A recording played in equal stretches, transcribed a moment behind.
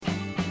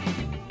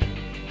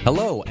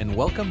Hello, and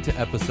welcome to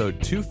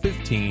episode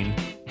 215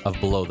 of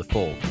Below the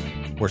Fold,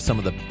 where some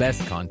of the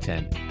best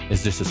content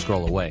is just a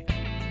scroll away.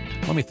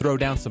 Let me throw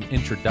down some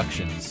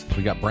introductions.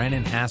 We got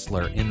Brandon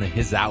Hassler in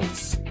his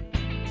house,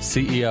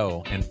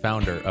 CEO and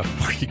founder of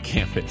Market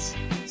Campus.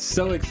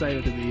 So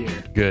excited to be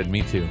here. Good,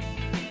 me too.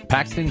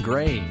 Paxton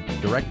Gray,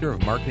 Director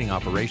of Marketing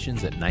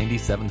Operations at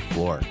 97th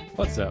Floor.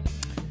 What's up?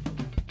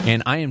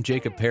 And I am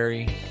Jacob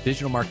Perry,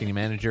 Digital Marketing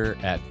Manager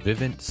at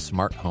Vivint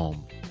Smart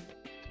Home.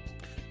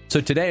 So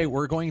today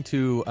we're going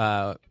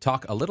to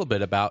talk a little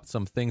bit about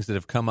some things that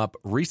have come up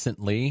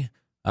recently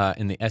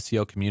in the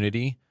SEO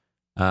community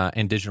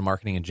and digital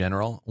marketing in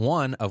general,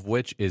 one of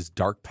which is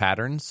dark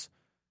patterns.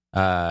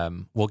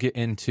 We'll get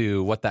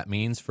into what that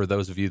means for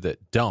those of you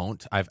that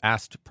don't. I've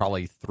asked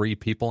probably 3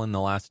 people in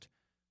the last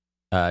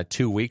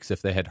 2 weeks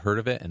if they had heard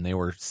of it, and they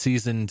were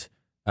seasoned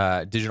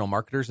digital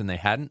marketers, and they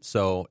hadn't.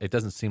 So it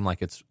doesn't seem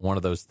like it's one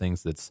of those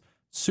things that's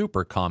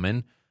super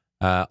common,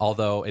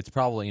 although it's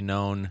probably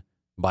known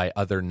by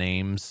other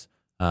names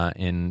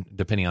in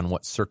depending on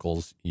what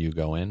circles you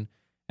go in.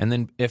 And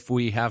then if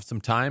we have some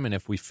time and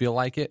if we feel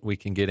like it, we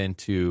can get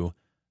into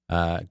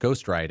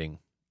ghostwriting,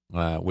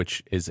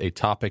 which is a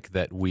topic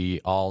that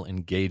we all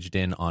engaged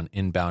in on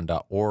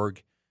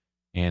inbound.org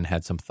and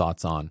had some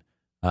thoughts on.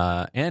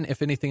 And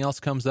if anything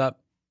else comes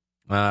up,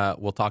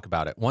 we'll talk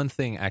about it. One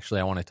thing actually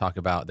I want to talk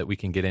about that we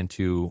can get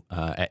into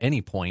at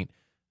any point,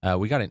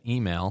 we got an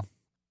email.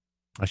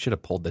 I should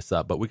have pulled this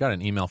up, but we got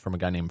an email from a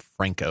guy named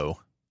Franco.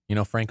 You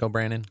know Franco,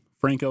 Brandon?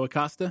 Franco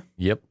Acosta?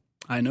 Yep.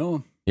 I know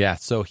him. Yeah,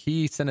 so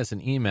he sent us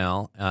an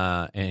email,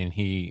 and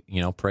he,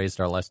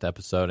 praised our last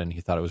episode, and he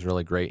thought it was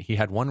really great. He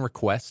had one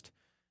request,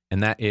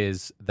 and that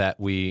is that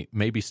we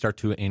maybe start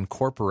to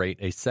incorporate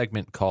a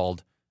segment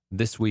called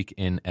This Week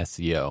in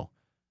SEO.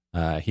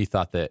 He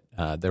thought that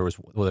there was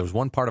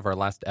one part of our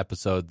last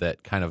episode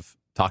that kind of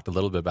talked a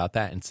little bit about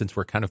that, and since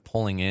we're kind of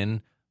pulling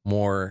in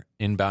more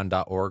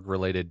inbound.org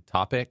related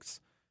topics,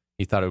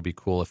 he thought it would be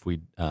cool if we,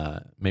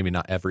 maybe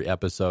not every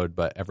episode,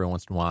 but every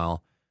once in a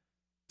while,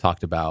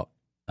 talked about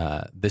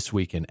This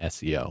Week in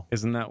SEO.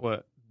 Isn't that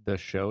what the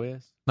show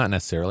is? Not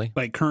necessarily.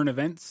 Like current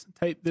events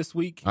type this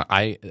week?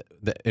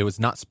 It was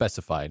not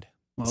specified.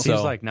 Well,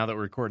 Seems like now that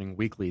we're recording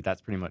weekly,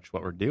 that's pretty much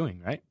what we're doing,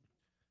 right?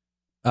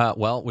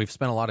 Well, we've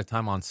spent a lot of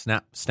time on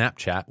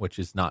Snapchat, which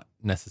is not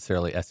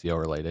necessarily SEO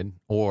related,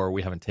 or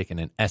we haven't taken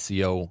an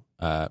SEO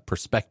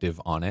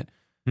perspective on it.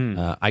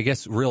 I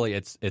guess really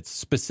it's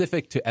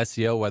specific to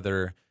SEO,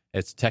 whether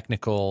it's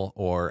technical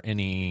or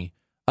any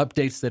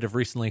updates that have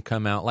recently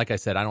come out. Like I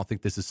said, I don't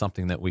think this is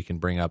something that we can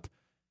bring up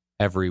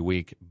every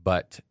week,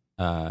 but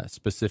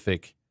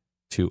specific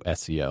to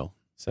SEO.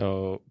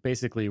 So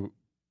basically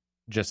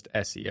just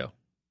SEO,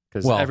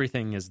 because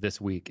everything is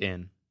this week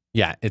in.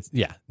 Yeah,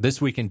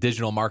 this week in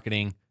digital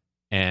marketing,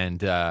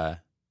 and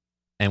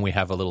we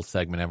have a little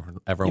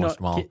segment every once in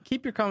a while.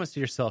 Keep your comments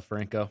to yourself,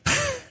 Franco.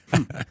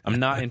 I'm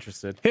not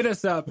interested. Hit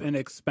us up and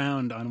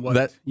expound on what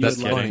you that's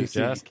would like kidding. to see.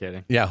 Just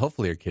kidding. Yeah,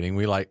 hopefully you're kidding.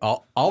 We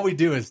all we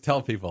do is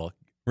tell people,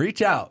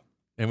 reach out,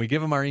 and we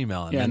give them our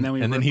email. And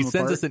then he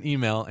sends us an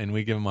email, and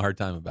we give him a hard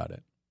time about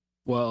it.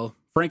 Well,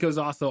 Franco's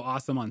also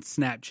awesome on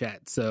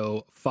Snapchat,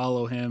 so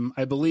follow him.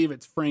 I believe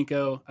it's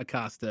Franco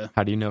Acosta.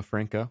 How do you know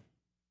Franco?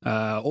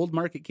 Old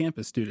Market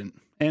Campus student,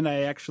 and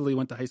I actually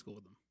went to high school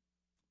with him.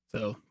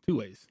 So 2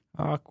 ways.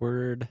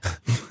 Awkward.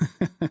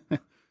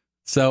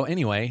 So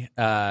anyway,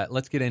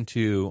 let's get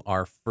into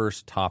our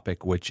first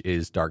topic, which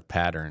is dark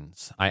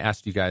patterns. I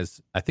asked you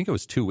guys, I think it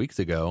was 2 weeks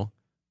ago,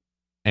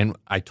 and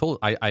I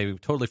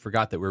totally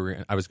forgot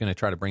that I was going to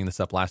try to bring this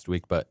up last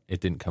week, but it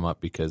didn't come up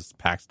because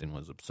Paxton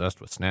was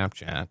obsessed with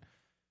Snapchat.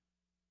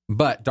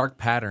 But dark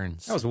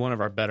patterns. That was one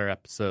of our better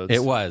episodes.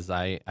 It was.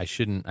 I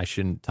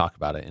shouldn't talk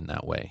about it in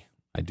that way.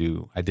 I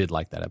did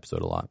like that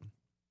episode a lot.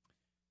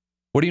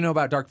 What do you know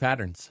about dark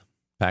patterns,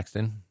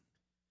 Paxton?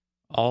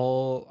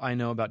 All I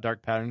know about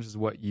dark patterns is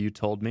what you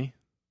told me.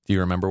 Do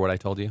you remember what I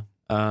told you?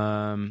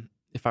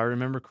 If I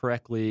remember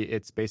correctly,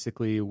 it's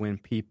basically when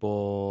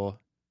people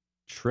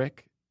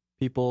trick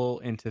people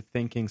into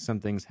thinking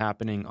something's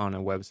happening on a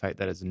website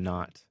that is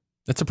not.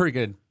 That's pretty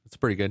good.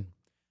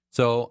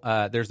 So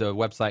there's a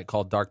website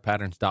called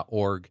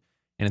darkpatterns.org,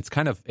 and it's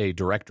kind of a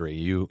directory.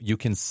 You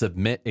can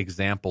submit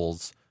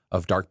examples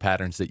of dark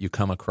patterns that you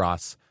come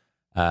across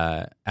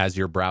as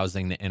you're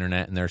browsing the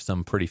internet, and there's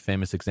some pretty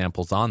famous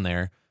examples on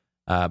there.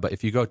 But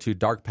if you go to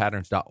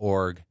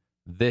darkpatterns.org,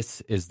 this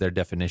is their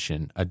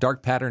definition. A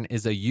dark pattern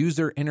is a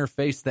user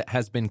interface that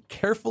has been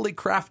carefully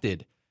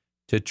crafted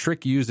to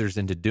trick users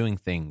into doing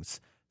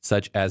things,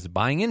 such as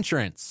buying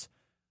insurance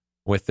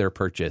with their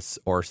purchase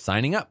or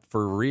signing up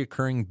for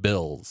recurring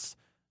bills.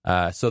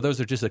 So those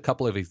are just a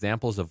couple of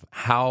examples of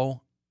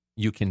how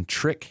you can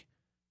trick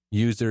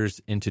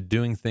users into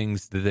doing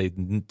things that they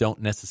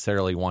don't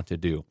necessarily want to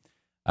do.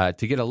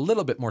 To get a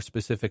little bit more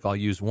specific, I'll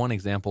use one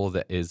example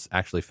that is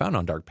actually found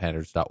on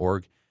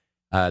darkpatterns.org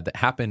that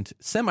happened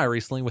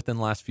semi-recently within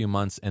the last few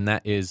months, and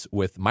that is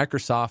with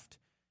Microsoft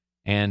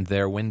and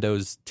their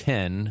Windows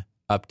 10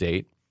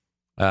 update.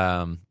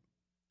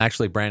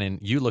 Actually, Brandon,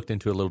 you looked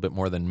into it a little bit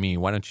more than me.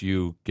 Why don't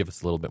you give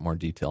us a little bit more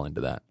detail into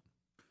that?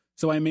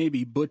 So I may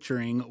be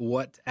butchering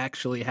what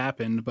actually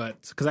happened,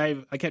 but because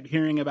I kept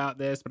hearing about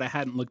this, but I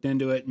hadn't looked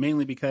into it,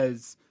 mainly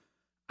because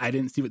I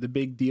didn't see what the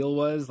big deal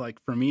was. Like,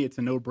 for me, it's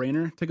a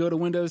no-brainer to go to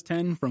Windows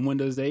 10 from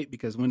Windows 8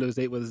 because Windows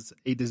 8 was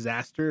a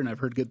disaster, and I've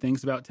heard good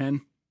things about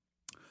 10.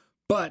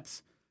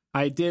 But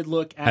I did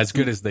look at... As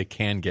good as they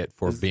can get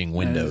for being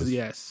Windows.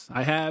 Yes.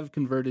 I have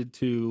converted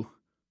to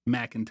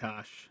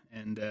Macintosh,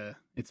 and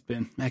it's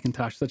been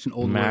Macintosh, such an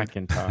old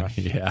Macintosh.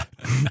 Yeah.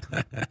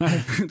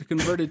 I've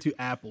converted to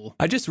Apple.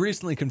 I just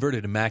recently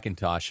converted to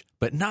Macintosh,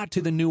 but not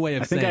to the new way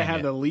of saying it. I think I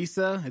have the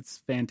Lisa. It's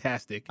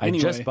fantastic. I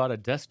just bought a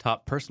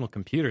desktop personal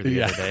computer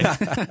the other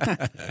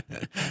day.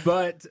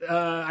 But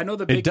I know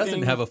the big It doesn't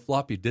thing, have a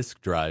floppy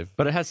disk drive.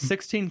 But it has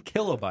 16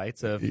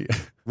 kilobytes of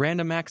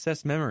random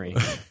access memory.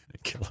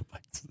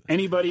 Kilobytes.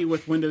 Anybody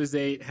with Windows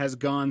 8 has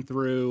gone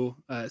through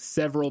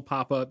several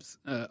pop-ups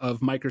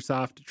of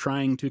Microsoft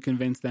trying to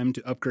convince them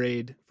to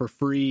upgrade for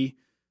free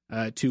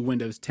to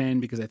Windows 10,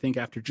 because I think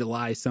after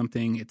July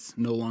something, it's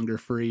no longer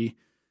free.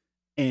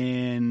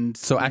 And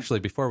So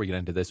actually, before we get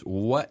into this,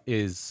 what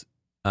is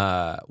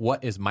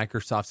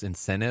Microsoft's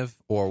incentive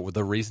or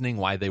the reasoning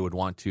why they would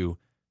want to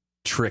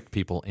trick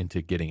people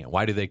into getting it?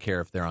 Why do they care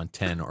if they're on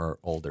 10 or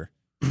older?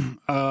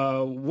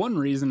 One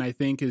reason I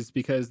think is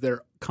because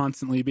they're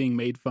constantly being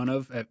made fun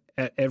of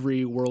at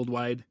every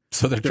worldwide.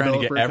 So they're trying to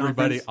get developer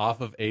everybody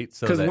conference. off of 8.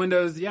 So Because that,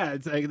 Windows,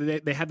 it's like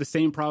they have the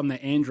same problem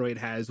that Android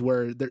has,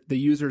 where the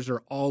users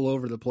are all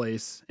over the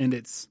place, and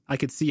I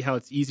could see how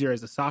it's easier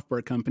as a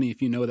software company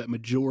if you know that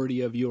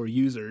majority of your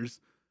users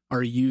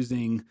are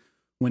using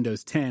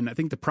Windows 10. I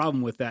think the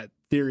problem with that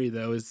theory,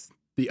 though, is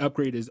the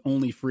upgrade is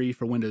only free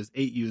for Windows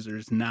 8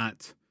 users,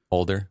 not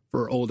older.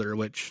 for older,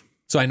 which...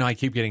 So I know I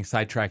keep getting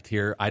sidetracked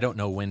here. I don't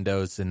know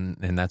Windows, and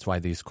that's why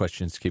these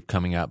questions keep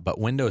coming up. But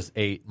Windows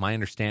 8, my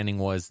understanding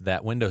was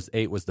that Windows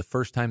 8 was the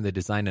first time they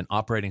designed an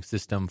operating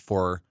system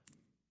for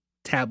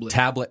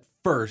tablet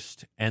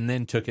first, and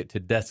then took it to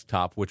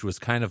desktop, which was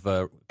kind of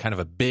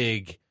a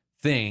big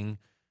thing.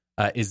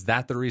 Is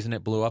that the reason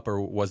it blew up, or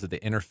was it the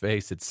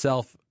interface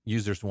itself?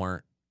 Users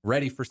weren't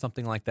ready for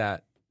something like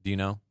that. Do you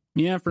know?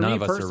 Yeah, for None me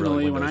of us are really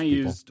personally, when Windows I people.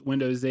 used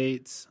Windows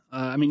 8,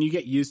 you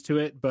get used to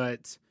it,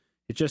 but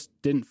it just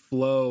didn't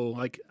flow.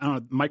 Like, I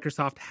don't know,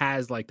 Microsoft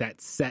has like that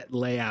set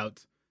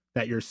layout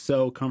that you're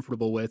so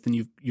comfortable with, and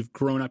you've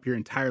grown up your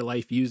entire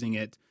life using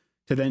it,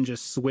 to then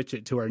just switch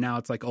it to where now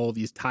it's like all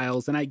these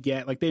tiles. And I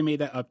get, like, they made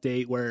that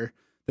update where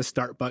the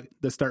start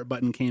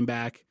button came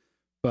back,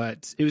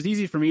 but it was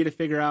easy for me to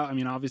figure out. I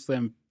mean, obviously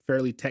I'm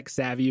fairly tech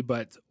savvy,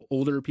 but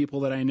older people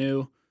that I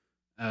knew,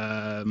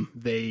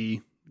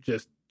 they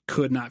just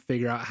could not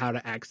figure out how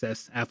to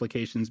access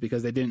applications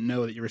because they didn't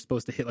know that you were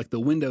supposed to hit like the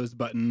Windows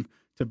button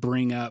to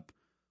bring up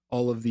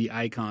all of the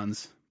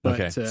icons. But,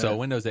 Okay, so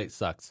Windows 8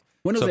 sucks.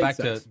 Windows so 8 back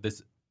sucks. to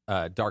this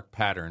dark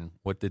pattern.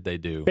 What did they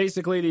do?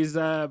 Basically, these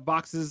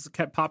boxes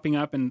kept popping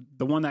up, and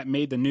the one that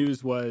made the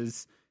news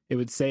was it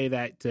would say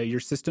that your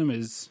system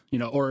is,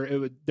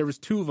 there was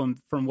two of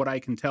them from what I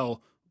can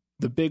tell.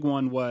 The big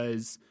one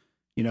was,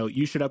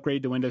 you should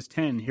upgrade to Windows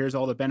 10. Here's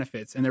all the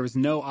benefits. And there was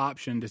no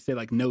option to say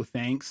like, no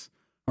thanks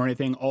or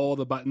anything. All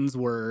the buttons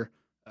were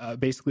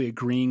basically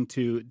agreeing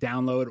to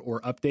download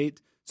or update.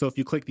 So if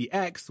you click the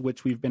X,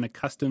 which we've been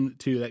accustomed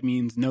to, that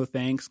means no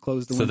thanks,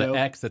 close the window. So the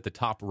X at the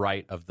top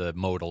right of the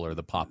modal or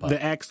the pop-up.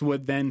 The X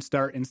would then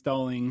start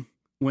installing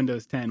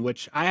Windows 10,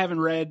 which I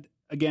haven't read,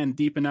 again,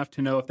 deep enough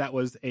to know if that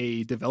was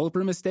a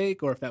developer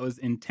mistake or if that was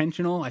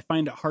intentional. I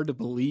find it hard to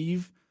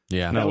believe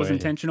that was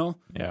intentional.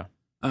 Yeah.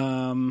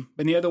 And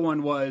the other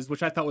one was,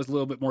 which I thought was a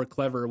little bit more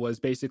clever, was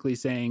basically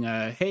saying,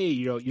 hey,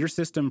 your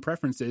system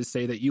preferences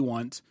say that you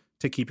want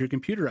to keep your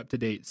computer up to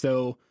date.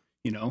 So,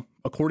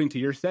 according to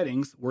your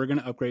settings, we're going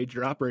to upgrade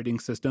your operating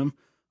system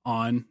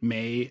on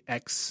May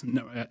X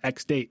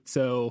date.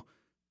 So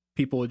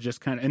people would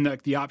just kind of, and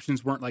the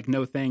options weren't like,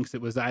 no thanks.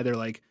 It was either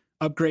like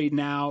upgrade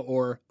now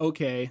or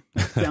okay,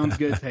 sounds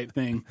good type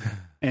thing.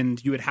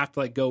 And you would have to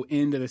like go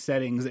into the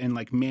settings and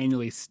like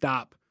manually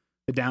stop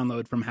the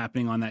download from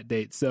happening on that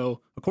date. So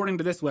according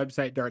to this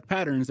website, Dark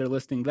Patterns, they're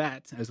listing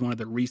that as one of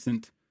the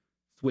recent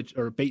switch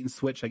or bait and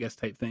switch, I guess,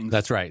 type things.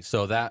 That's right.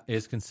 So that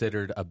is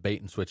considered a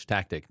bait and switch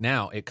tactic.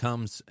 Now it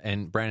comes,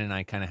 and Brandon and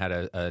I kind of had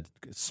a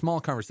small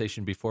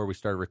conversation before we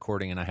started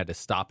recording, and I had to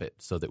stop it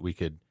so that we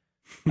could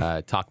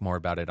talk more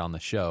about it on the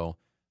show.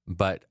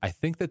 But I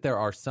think that there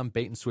are some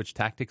bait and switch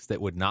tactics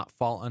that would not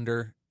fall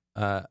under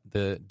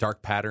the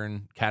dark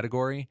pattern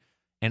category.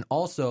 And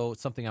also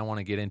something I want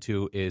to get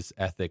into is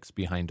ethics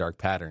behind dark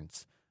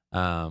patterns.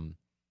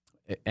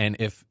 And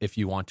if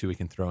you want to, we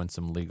can throw in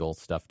some legal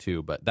stuff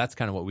too. But that's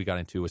kind of what we got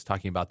into, was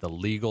talking about the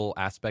legal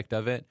aspect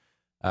of it.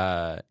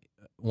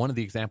 One of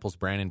the examples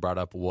Brandon brought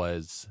up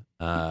was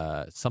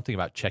something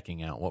about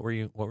checking out. What were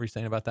you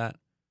saying about that?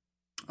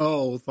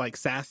 Oh, with like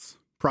SaaS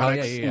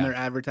products in their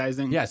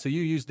advertising. Yeah. So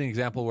you used an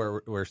example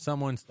where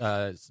someone's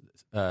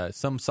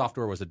some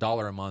software was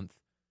 $1 a month,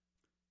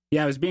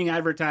 Yeah, it was being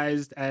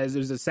advertised as, it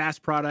was a SaaS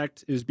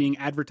product. It was being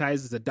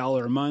advertised as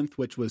 $1 a month,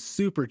 which was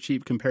super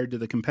cheap compared to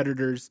the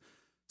competitors.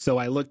 So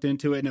I looked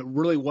into it, and it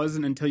really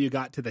wasn't until you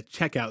got to the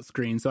checkout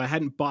screen. So I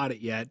hadn't bought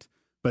it yet,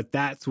 but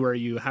that's where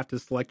you have to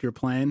select your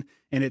plan.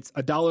 And it's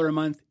 $1 a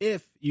month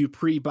if you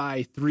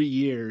pre-buy 3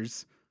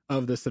 years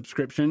of the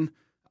subscription.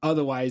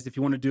 Otherwise, if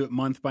you want to do it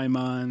month by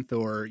month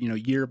or,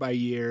 year by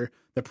year,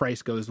 the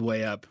price goes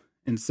way up.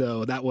 And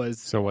so that was...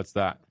 So what's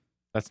that?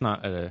 That's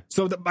not a...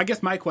 So I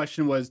guess my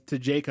question was to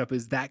Jacob,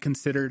 is that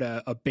considered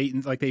a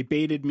bait? Like, they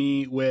baited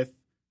me with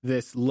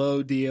this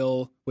low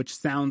deal, which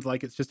sounds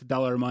like it's just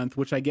 $1 a month,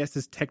 which I guess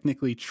is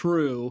technically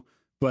true,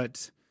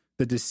 but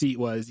the deceit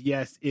was,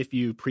 yes, if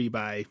you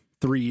pre-buy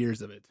 3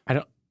 years of it.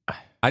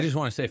 I just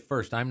want to say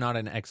first, I'm not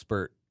an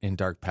expert in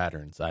dark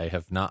patterns.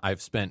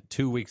 I've spent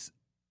 2 weeks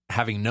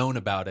having known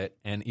about it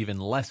and even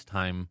less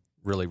time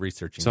really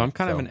researching it. So I'm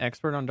kind of an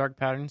expert on dark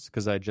patterns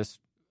because I just...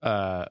 you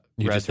read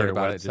just heard their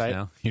about website. it just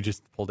now? You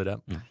just pulled it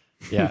up?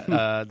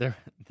 Yeah,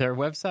 their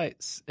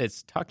website,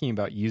 it's talking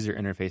about user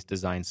interface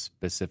design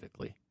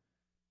specifically.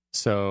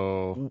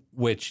 So,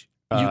 which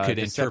you could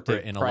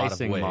interpret in a lot of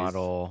pricing ways.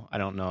 Model, I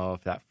don't know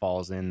if that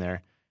falls in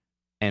there.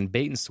 And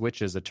bait and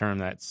switch is a term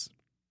that's,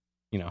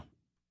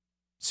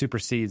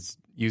 supersedes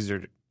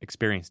user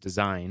experience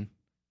design,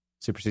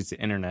 precedes the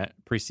internet,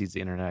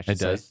 I should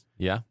say. It does,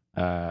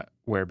 yeah.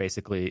 Where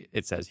basically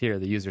it says here,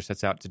 the user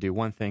sets out to do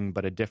one thing,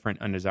 but a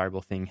different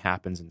undesirable thing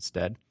happens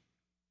instead.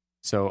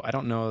 So I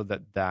don't know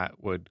that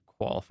would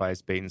qualify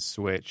as bait and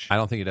switch. I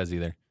don't think it does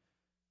either.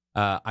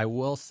 I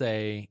will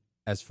say,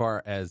 as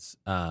far as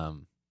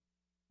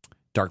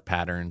dark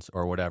patterns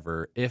or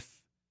whatever,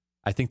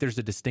 I think there's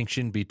a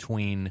distinction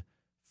between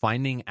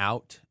finding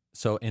out.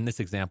 So in this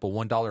example,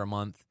 $1 a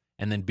month,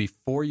 and then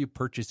before you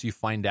purchase, you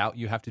find out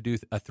you have to do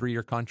a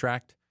 3-year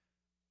contract.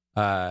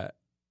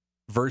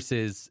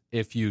 Versus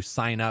if you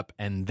sign up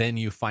and then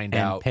you find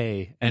out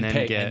and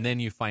then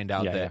you find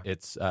out that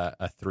it's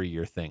a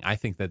 3-year thing. I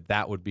think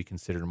that would be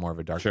considered more of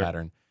a dark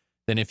pattern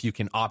than if you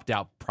can opt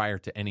out prior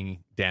to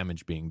any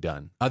damage being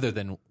done, other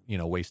than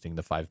wasting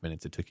the 5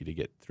 minutes it took you to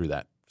get through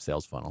that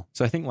sales funnel.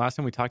 So I think last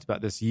time we talked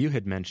about this, you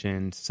had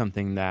mentioned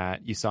something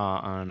that you saw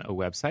on a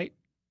website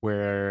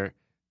where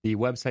the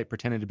website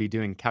pretended to be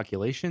doing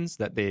calculations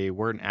that they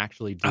weren't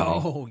actually doing.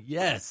 Oh,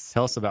 yes.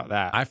 Tell us about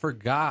that. I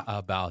forgot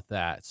about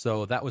that.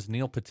 So that was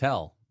Neil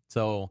Patel.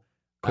 So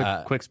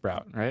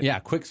QuickSprout, right?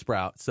 Yeah,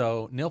 QuickSprout.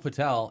 So Neil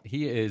Patel,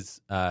 he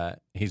is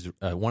he's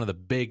one of the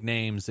big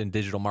names in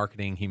digital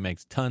marketing. He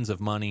makes tons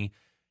of money,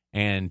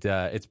 and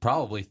it's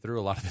probably through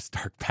a lot of his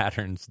dark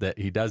patterns that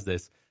he does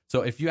this.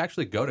 So if you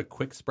actually go to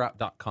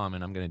quicksprout.com,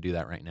 and I'm going to do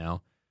that right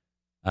now,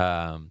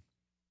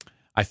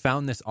 I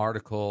found this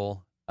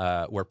article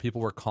where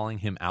people were calling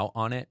him out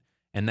on it,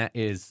 and that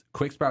is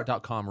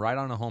quicksprout.com. Right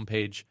on the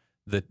homepage,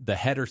 the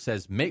header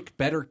says, "Make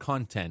better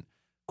content.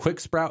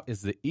 QuickSprout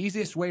is the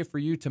easiest way for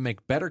you to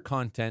make better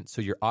content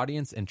so your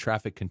audience and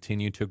traffic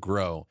continue to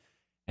grow."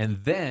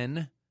 And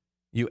then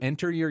you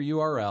enter your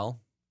URL.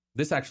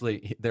 This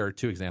actually, there are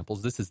 2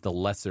 examples. This is the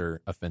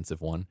lesser offensive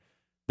one.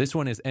 This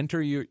one is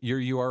enter your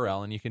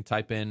URL, and you can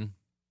type in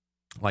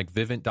like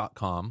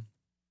vivint.com,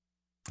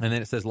 and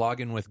then it says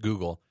log in with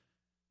Google.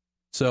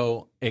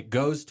 So it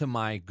goes to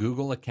my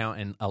Google account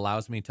and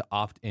allows me to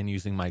opt in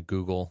using my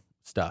Google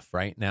stuff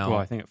right now. Well,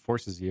 I think it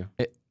forces you.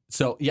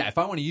 So yeah, if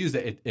I want to use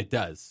it, it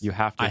does. You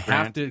have to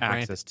grant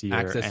access to your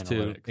access analytics.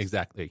 to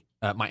exactly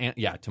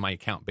to my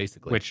account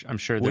basically, which I'm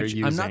sure they're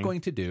using. I'm not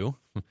going to do.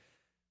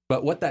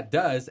 But what that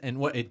does, and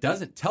what it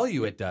doesn't tell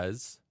you it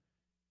does,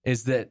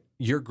 is that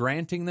you're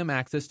granting them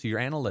access to your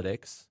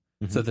analytics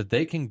so that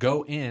they can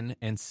go in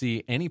and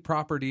see any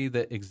property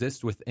that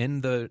exists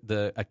within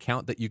the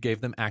account that you gave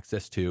them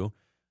access to.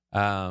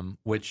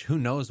 Which who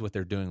knows what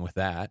they're doing with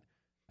that.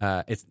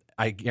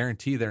 I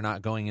guarantee they're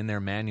not going in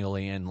there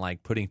manually and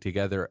like putting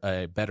together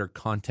a better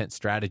content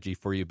strategy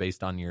for you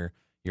based on your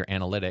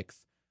analytics.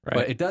 Right.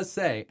 But it does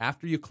say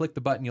after you click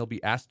the button, you'll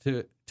be asked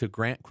to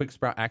grant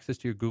QuickSprout access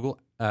to your Google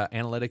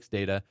Analytics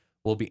data.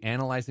 We'll be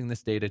analyzing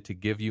this data to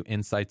give you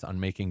insights on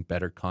making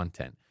better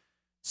content.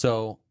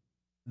 So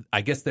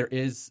I guess there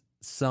is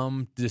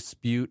some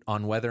dispute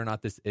on whether or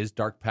not this is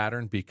dark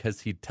pattern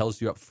because he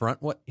tells you up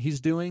front what he's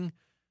doing.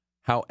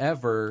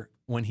 However,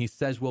 when he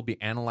says we'll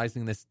be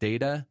analyzing this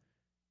data,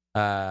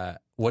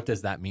 what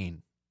does that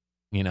mean?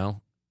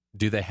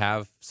 Do they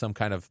have some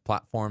kind of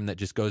platform that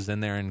just goes in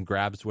there and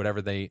grabs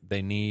whatever they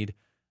need?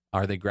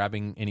 Are they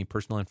grabbing any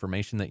personal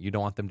information that you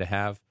don't want them to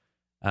have?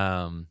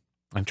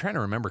 I'm trying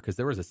to remember because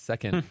there was a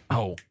second.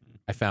 Oh,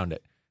 I found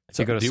it.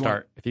 So if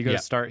you go to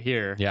start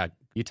here, yeah,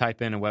 you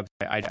type in a website.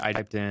 I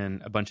typed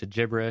in a bunch of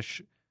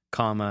gibberish,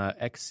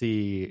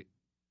 xc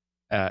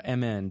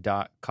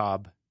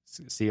mn.cob,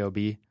 COB,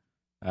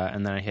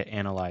 and then I hit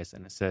analyze,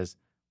 and it says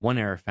 1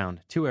 error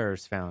found, 2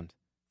 errors found,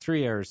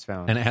 3 errors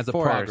found, and it has a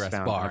 4 progress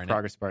errors bar. Found, a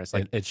progress bar. It's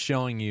like it's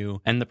showing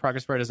you, and the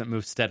progress bar doesn't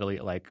move steadily.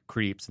 It like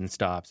creeps and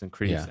stops and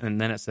creeps, and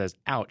then it says,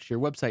 "Ouch, your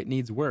website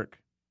needs work."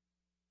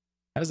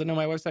 How does it know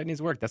my website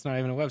needs work? That's not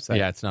even a website.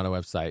 Yeah, it's not a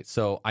website.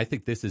 So I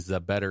think this is a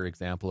better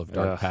example of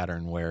dark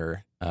pattern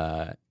where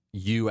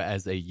you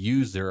as a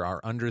user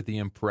are under the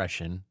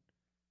impression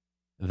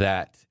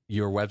that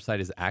your website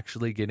is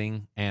actually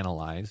getting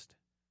analyzed.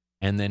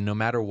 And then no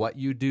matter what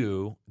you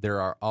do,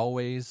 there are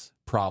always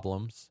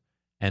problems.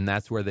 And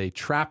that's where they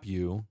trap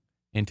you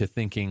into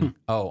thinking,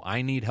 oh,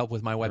 I need help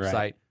with my website.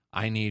 Right.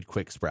 I need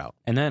QuickSprout.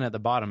 And then at the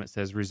bottom, it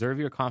says, reserve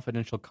your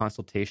confidential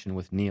consultation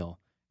with Neil.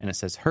 And it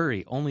says,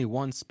 hurry, only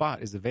one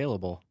spot is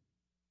available.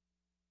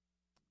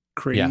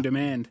 Creating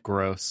demand.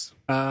 Gross.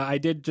 I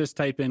did just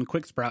type in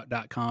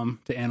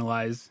quicksprout.com to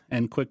analyze,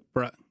 and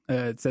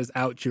it says,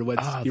 ouch, your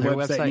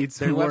website needs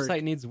some work. Their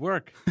website needs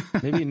work.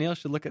 Maybe Neil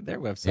should look at their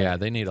website. Yeah,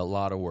 they need a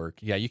lot of work.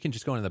 Yeah, you can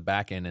just go into the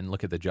back end and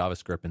look at the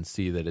JavaScript and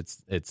see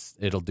that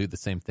it'll do the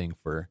same thing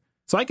for.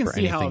 So I can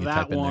see how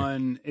that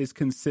one is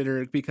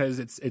considered, because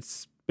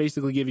it's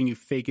basically giving you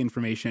fake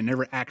information,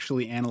 never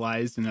actually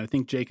analyzed. And I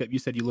think, Jacob, you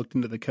said you looked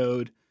into the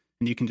code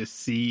and you can just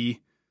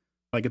see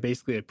like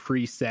basically a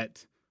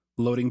preset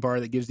loading bar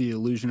that gives the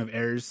illusion of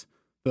errors.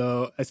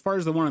 Though, as far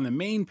as the one on the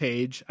main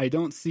page, I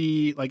don't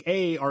see, like,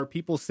 are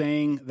people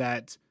saying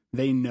that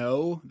they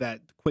know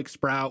that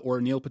QuickSprout or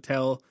Neil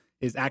Patel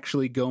is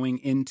actually going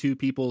into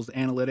people's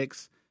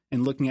analytics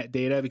and looking at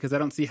data? Because I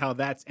don't see how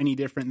that's any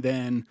different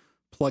than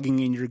plugging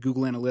in your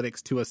Google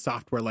Analytics to a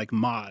software like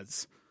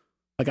Moz.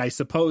 Like, I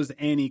suppose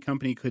any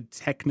company could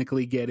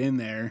technically get in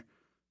there,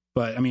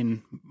 but I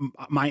mean,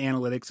 my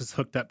analytics is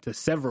hooked up to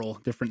several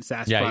different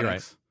SaaS products. You're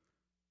right.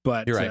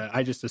 But right.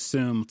 I just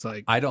assume it's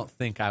like, I don't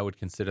think I would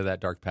consider that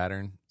dark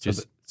pattern.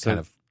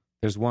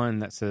 There's one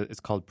that says it's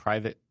called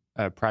privacy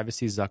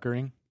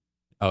zuckering.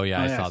 Oh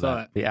yeah, I saw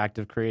that. The act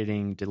of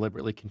creating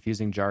deliberately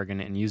confusing jargon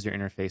and user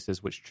interfaces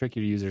which trick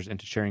your users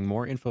into sharing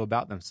more info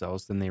about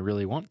themselves than they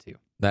really want to.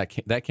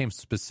 That came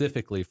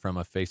specifically from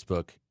a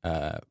Facebook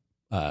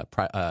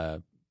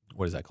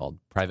what is that called?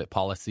 Private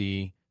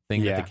policy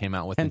thing that they came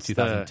out with in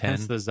 2010.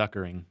 Hence the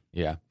zuckering.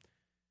 Yeah.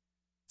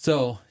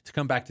 So to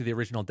come back to the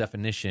original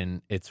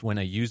definition, it's when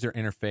a user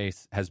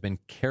interface has been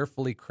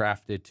carefully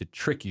crafted to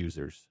trick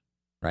users,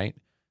 right?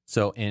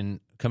 So in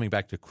coming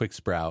back to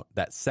QuickSprout,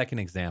 that second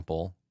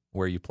example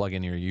where you plug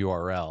in your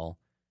URL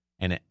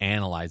and it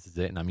analyzes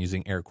it, and I'm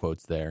using air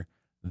quotes there,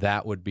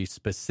 that would be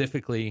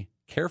specifically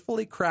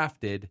carefully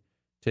crafted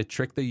to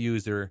trick the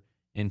user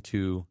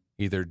into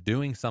either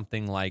doing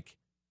something like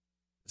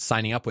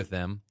signing up with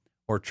them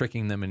or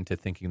tricking them into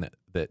thinking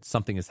that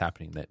something is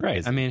happening.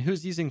 Right. I mean,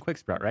 who's using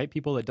QuickSprout, right?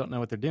 People that don't know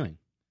what they're doing.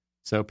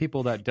 So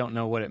people that don't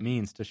know what it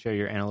means to share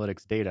your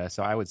analytics data.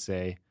 So I would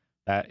say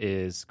that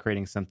is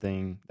creating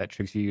something that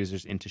tricks your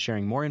users into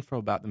sharing more info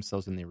about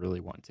themselves than they really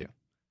want to.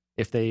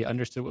 If they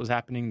understood what was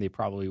happening, they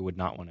probably would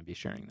not want to be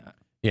sharing that.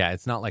 Yeah,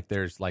 it's not like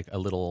there's like a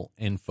little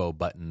info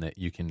button that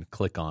you can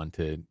click on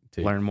to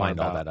learn more find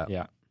about all that up.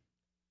 Yeah.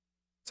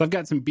 So I've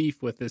got some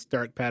beef with this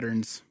Dark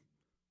Patterns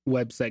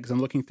website because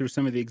I'm looking through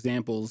some of the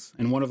examples,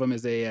 and one of them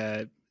is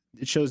it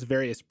shows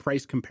various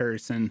price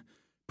comparison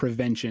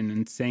prevention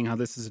and saying how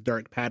this is a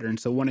dark pattern.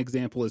 So one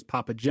example is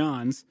Papa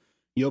John's.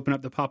 You open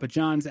up the Papa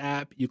John's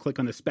app, you click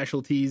on the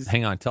specialties.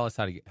 Hang on, tell us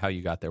how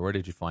you got there. Where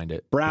did you find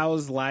it?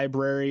 Browse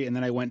library, and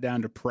then I went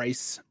down to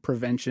price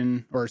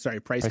comparison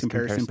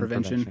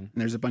prevention. And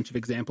there's a bunch of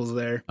examples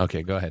there.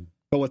 Okay, go ahead.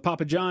 But with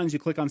Papa John's, you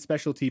click on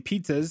specialty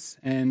pizzas,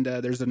 and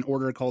there's an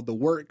order called the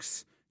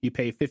Works. You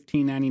pay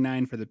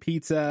 $15.99 for the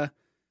pizza.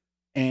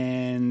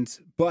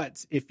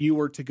 But if you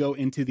were to go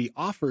into the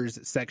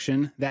offers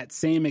section, that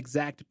same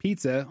exact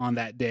pizza on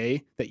that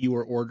day that you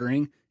were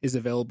ordering is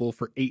available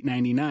for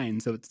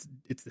 $8.99. So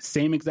it's the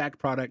same exact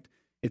product.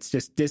 It's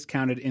just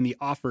discounted in the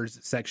offers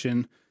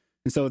section.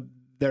 And so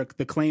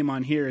the claim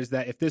on here is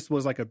that if this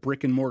was like a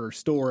brick and mortar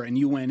store and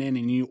you went in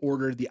and you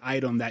ordered the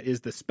item that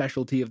is the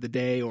specialty of the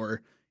day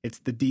or it's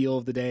the deal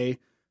of the day,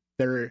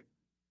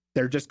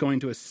 they're just going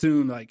to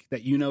assume like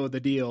that the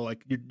deal,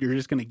 like you're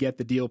just going to get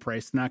the deal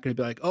price. It's not going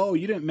to be like, oh,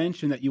 you didn't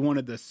mention that you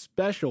wanted the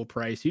special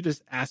price. You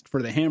just asked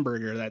for the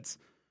hamburger that's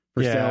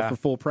for sale for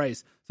full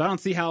price. So I don't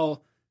see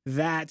how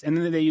that. And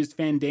then they used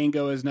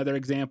Fandango as another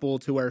example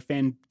to where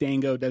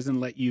Fandango doesn't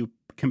let you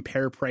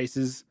compare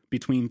prices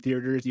between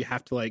theaters. You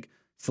have to like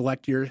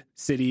select your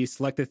city,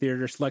 select the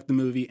theater, select the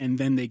movie, and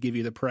then they give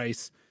you the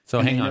price. So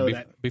hang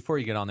on, before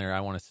you get on there, I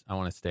want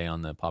to stay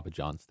on the Papa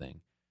John's thing.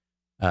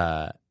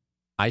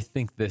 I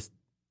think this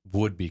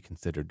would be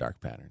considered dark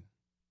pattern.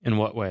 In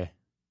what way?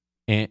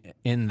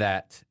 In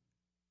that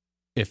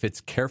if it's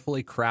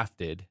carefully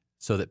crafted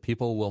so that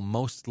people will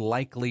most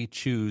likely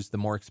choose the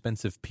more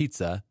expensive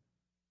pizza,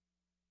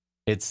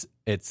 it's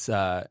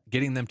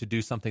getting them to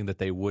do something that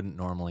they wouldn't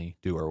normally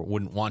do or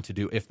wouldn't want to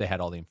do if they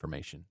had all the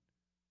information.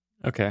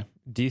 Okay.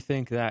 Do you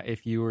think that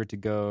if you were to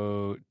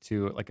go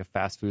to like a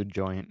fast food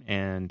joint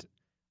and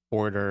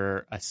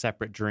order a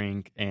separate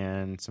drink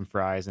and some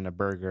fries and a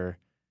burger,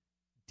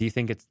 do you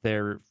think it's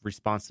their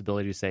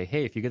responsibility to say,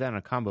 hey, if you get that in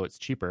a combo, it's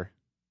cheaper?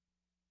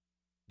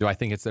 Do I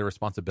think it's their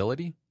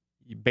responsibility?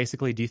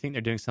 Basically, do you think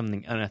they're doing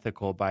something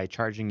unethical by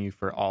charging you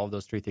for all of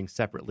those three things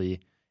separately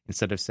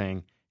instead of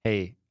saying,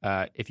 hey,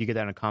 if you get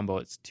that in a combo,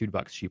 it's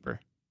 $2 cheaper.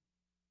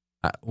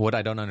 What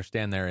I don't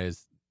understand there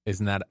is,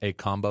 isn't that a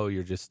combo?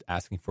 You're just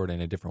asking for it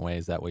in a different way.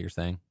 Is that what you're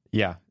saying?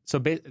 Yeah. So,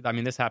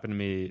 this happened to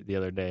me the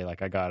other day.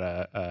 Like, I got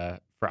a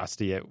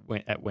Frosty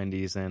at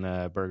Wendy's and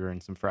a burger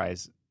and some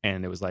fries,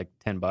 and it was like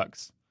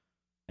 $10.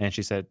 And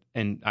she said,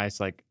 and I was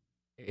like,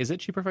 is it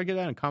cheaper if I get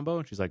that in a combo?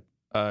 And she's like,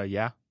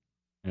 yeah.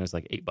 And it was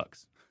like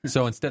 $8.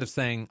 So instead of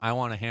saying, I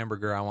want a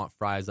hamburger, I want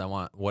fries, I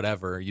want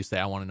whatever, you say,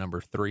 I want a number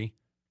 3. Is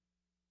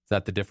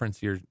that the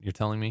difference you're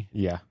telling me?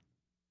 Yeah.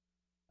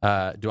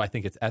 Do I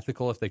think it's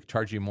ethical if they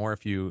charge you more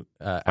if you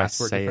ask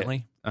for it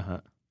differently?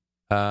 Because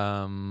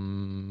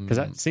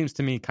that seems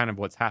to me kind of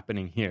what's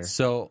happening here.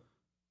 So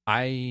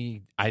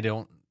I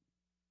don't.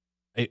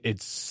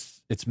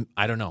 It's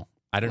I don't know.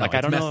 I don't know. Like,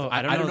 I don't know.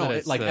 I don't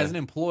know. Like as an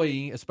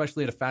employee,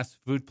 especially at a fast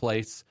food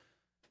place,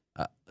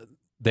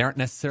 they aren't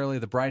necessarily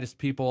the brightest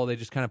people. They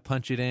just kind of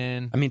punch it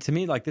in. I mean, to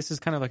me, like, this is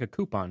kind of like a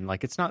coupon.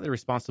 Like, it's not their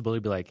responsibility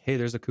to be like, hey,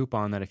 there's a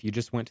coupon that if you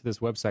just went to this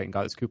website and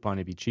got this coupon,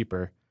 it'd be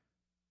cheaper.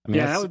 I mean,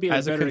 yeah, that would be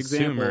a better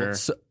example.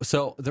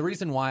 So the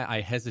reason why I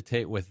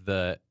hesitate with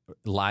the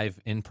live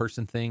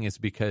in-person thing is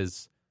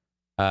because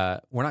we're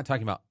not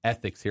talking about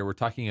ethics here. We're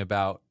talking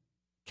about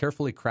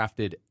carefully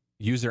crafted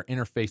user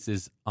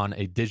interfaces in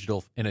a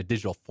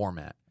digital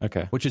format.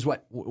 Okay. Which is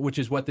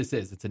what this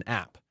is. It's an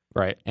app.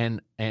 Right.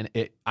 And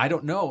I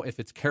don't know if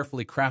it's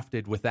carefully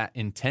crafted with that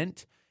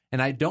intent, and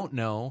I don't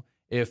know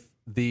if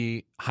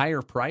the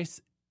higher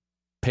price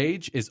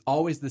page is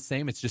always the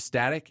same. It's just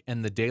static,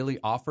 and the daily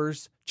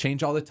offers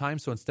change all the time.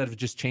 So instead of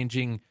just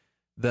changing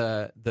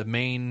the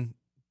main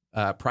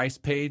price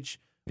page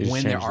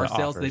when there are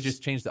sales, they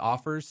just change the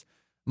offers.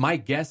 My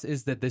guess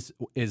is that this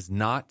is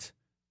not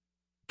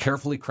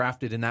carefully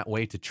crafted in that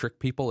way to trick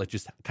people. It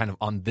just kind of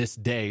on this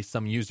day,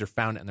 some user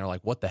found it and they're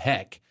like, what the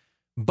heck?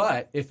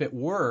 But if it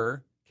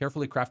were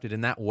carefully crafted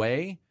in that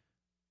way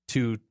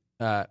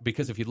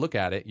because if you look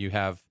at it, you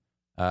have,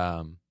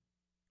 I'm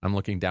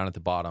looking down at the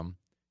bottom,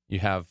 you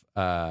have,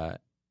 well,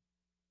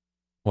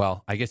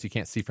 I guess you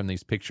can't see from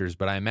these pictures,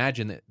 but I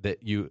imagine that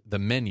the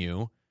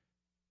menu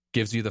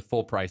gives you the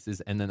full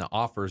prices, and then the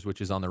offers, which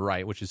is on the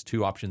right, which is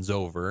 2 options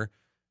over.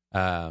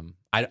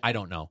 I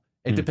don't know.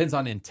 It depends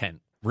on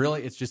intent.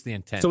 Really, it's just the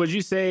intent. So would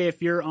you say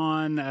if you're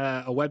on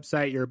a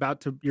website,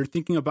 you're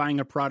thinking of buying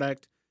a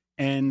product,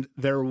 and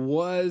there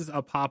was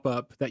a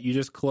pop-up that you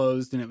just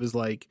closed, and it was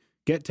like,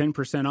 get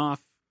 10%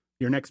 off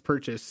your next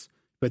purchase,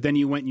 but then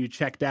you went and you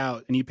checked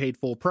out and you paid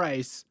full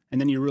price,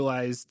 and then you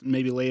realized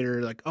maybe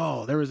later, like,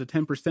 oh, there was a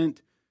 10%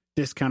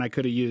 discount I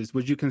could have used.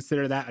 Would you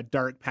consider that a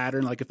dark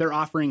pattern? Like, if they're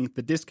offering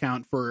the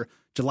discount for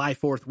July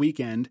 4th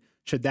weekend,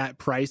 should that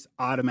price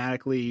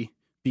automatically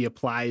be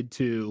applied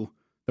to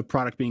the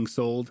product being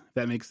sold? If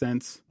that makes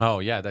sense. Oh,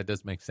 yeah, that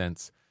does make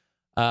sense.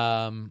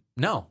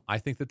 No, I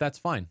think that's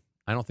fine.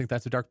 I don't think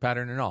that's a dark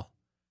pattern at all.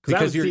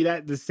 Because I would see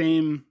that the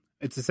same.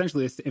 It's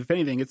essentially, if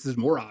anything, it's just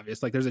more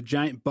obvious. Like, there's a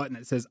giant button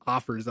that says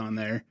offers on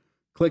there.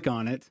 Click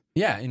on it.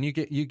 Yeah, and you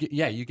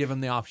give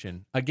them the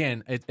option.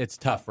 Again, it's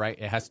tough, right?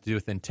 It has to do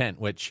with intent,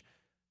 which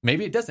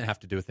maybe it doesn't have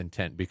to do with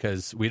intent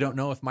because we don't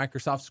know if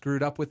Microsoft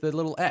screwed up with the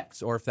little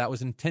X or if that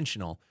was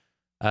intentional.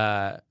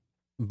 So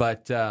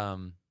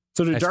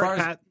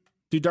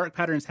do dark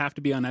patterns have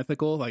to be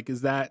unethical? Like,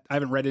 is that, I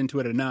haven't read into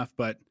it enough,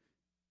 but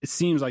it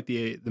seems like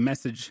the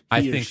message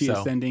he or she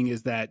is sending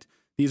is that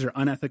these are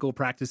unethical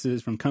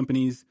practices from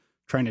companies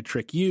trying to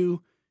trick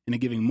you into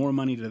giving more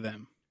money to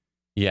them.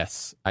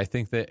 Yes, I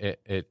think that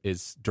it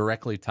is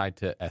directly tied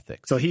to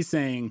ethics. So he's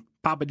saying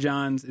Papa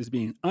John's is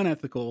being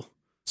unethical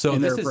so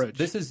in this their approach.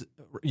 This is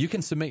you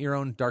can submit your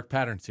own dark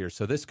patterns here.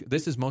 So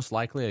this is most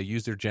likely a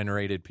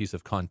user-generated piece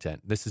of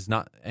content. This is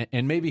not,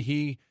 and maybe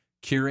he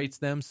curates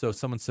them, so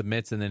someone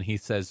submits and then he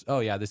says, oh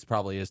yeah, this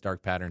probably is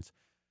dark patterns.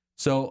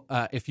 So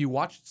if you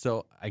watched,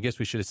 so I guess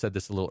we should have said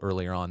this a little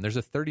earlier on. There's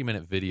a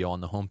 30-minute video on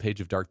the homepage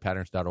of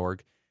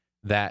darkpatterns.org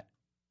that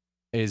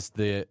is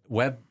the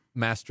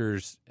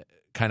webmaster's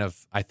kind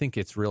of, I think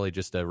it's really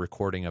just a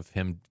recording of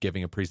him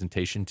giving a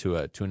presentation to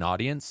an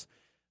audience.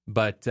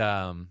 But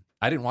I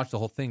didn't watch the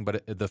whole thing,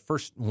 but the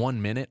first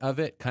 1 minute of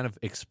it kind of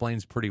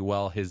explains pretty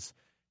well his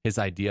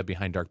idea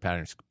behind dark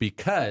patterns.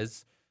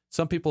 Because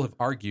some people have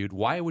argued,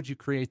 why would you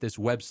create this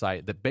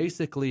website that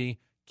basically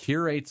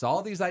curates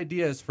all these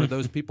ideas for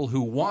those people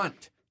who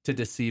want to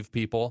deceive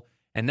people,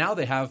 and now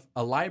they have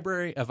a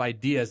library of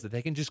ideas that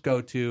they can just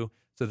go to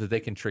so that they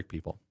can trick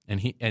people. And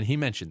he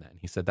mentioned that.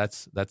 He said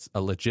that's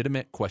a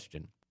legitimate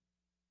question.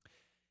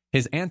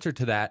 His answer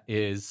to that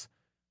is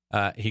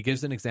he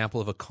gives an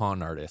example of a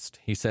con artist.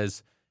 He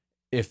says,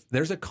 if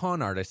there's a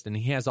con artist and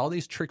he has all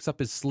these tricks up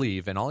his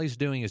sleeve and all he's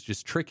doing is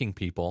just tricking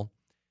people,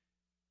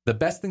 the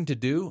best thing to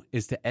do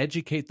is to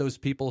educate those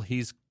people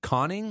he's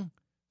conning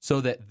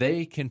so that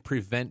they can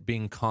prevent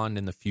being conned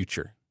in the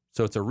future.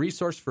 So it's a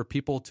resource for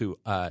people to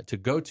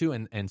go to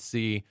and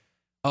see,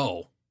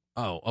 oh,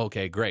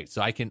 okay, great.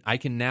 So I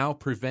can now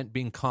prevent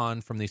being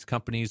conned from these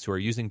companies who are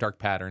using dark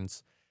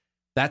patterns.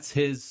 That's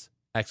his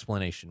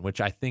explanation,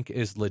 which I think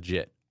is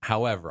legit.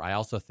 However, I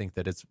also think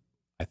that it's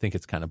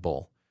kind of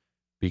bull,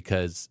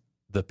 because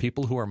the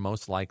people who are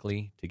most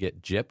likely to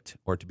get gypped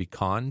or to be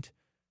conned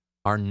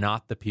are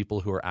not the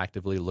people who are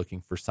actively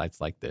looking for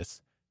sites like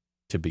this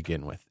to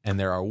begin with. And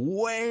there are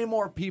way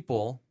more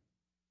people,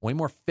 way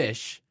more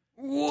fish.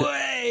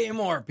 Way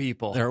more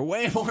people. There are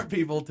way more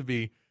people to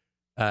be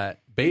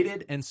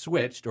baited and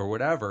switched or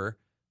whatever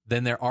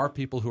than there are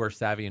people who are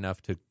savvy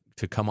enough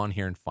to come on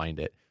here and find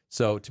it.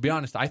 So to be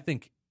honest, I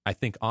think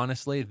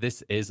honestly,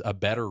 this is a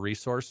better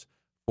resource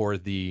for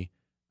the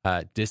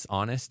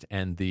dishonest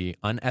and the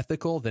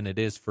unethical than it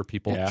is for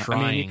people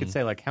trying. I mean, you could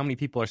say, like, how many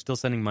people are still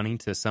sending money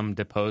to some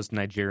deposed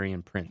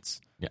Nigerian prince?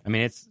 Yeah. I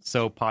mean, it's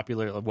so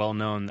popular, well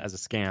known as a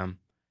scam.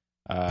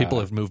 People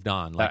have moved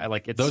on.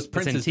 Like those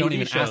princes don't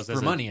even ask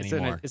for money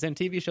anymore. It's in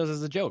TV shows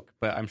as a joke,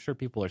 but I'm sure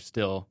people are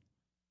still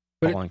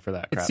falling for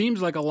that crap. It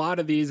seems like a lot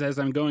of these, as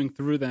I'm going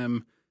through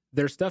them,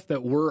 there's stuff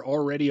that we're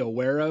already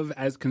aware of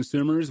as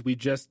consumers. We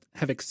just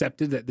have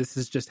accepted that this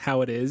is just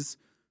how it is.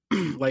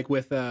 Like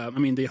with,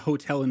 the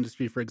hotel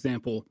industry, for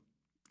example,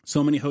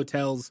 so many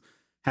hotels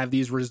have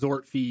these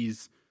resort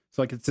fees.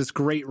 So like, it's this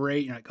great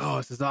rate. You're like, oh,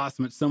 this is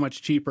awesome. It's so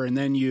much cheaper. And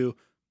then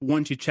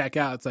once you check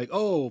out, it's like,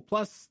 oh,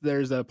 plus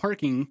there's a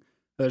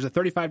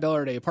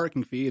 $35 a day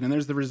parking fee. And then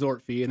there's the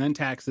resort fee and then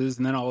taxes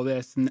and then all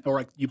this. Or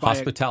like you buy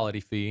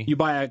hospitality fee. You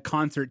buy a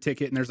concert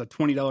ticket and there's a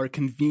 $20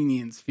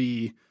 convenience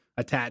fee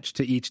attached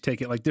to each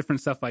ticket, like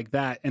different stuff like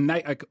that. And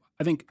I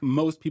think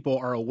most people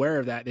are aware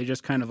of that. They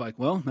just kind of like,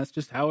 well, that's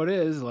just how it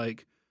is.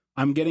 Like,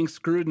 I'm getting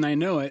screwed and I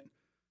know it.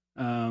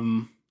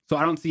 So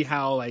I don't see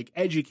how like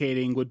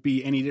educating would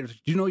be any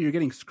different. Do you know you're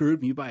getting screwed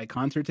when you buy a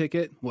concert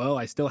ticket? Well,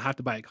 I still have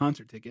to buy a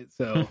concert ticket.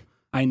 So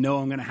I know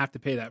I'm going to have to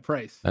pay that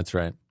price. That's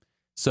right.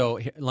 So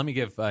let me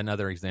give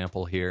another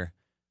example here.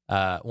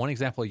 One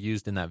example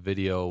used in that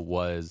video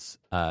was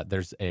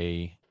there's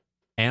a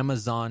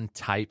Amazon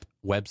type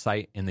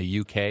website in the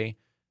UK.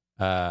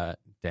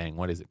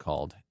 What is it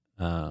called?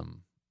 I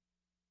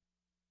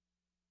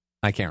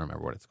can't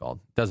remember what it's called.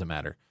 Doesn't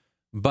matter.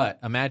 But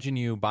imagine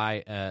you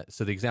buy,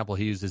 so the example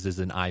he uses is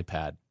an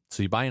iPad.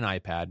 So you buy an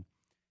iPad,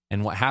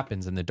 and what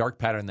happens in the dark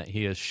pattern that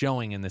he is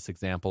showing in this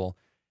example,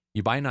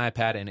 you buy an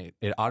iPad and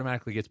it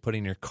automatically gets put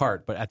in your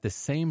cart. But at the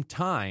same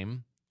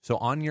time, so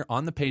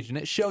on the page, and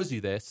it shows you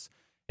this,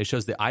 it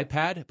shows the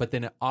iPad, but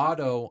then it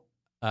auto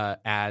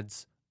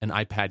adds an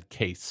iPad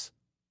case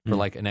for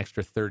like an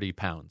extra 30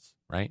 pounds,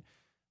 right?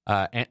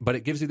 But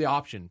it gives you the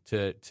option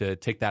to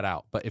take that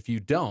out. But if you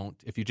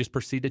just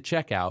proceed to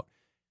checkout,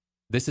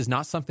 this is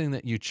not something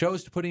that you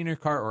chose to put in your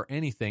cart or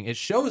anything. It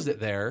shows it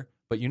there,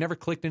 but you never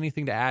clicked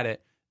anything to add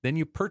it. Then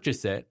you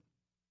purchase it,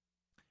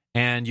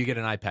 and you get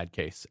an iPad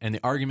case. And the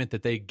argument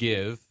that they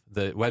give,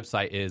 the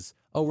website, is,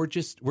 oh,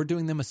 we're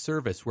doing them a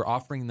service. We're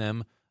offering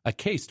them a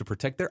case to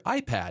protect their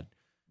iPad.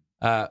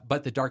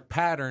 But the dark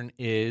pattern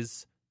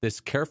is this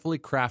carefully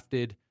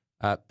crafted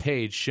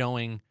page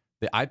showing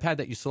the iPad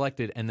that you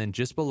selected, and then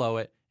just below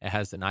it, it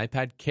has an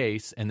iPad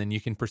case, and then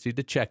you can proceed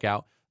to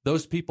checkout.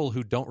 Those people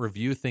who don't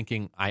review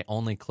thinking, I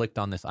only clicked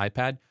on this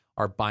iPad,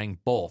 are buying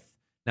both.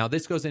 Now,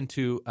 this goes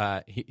into,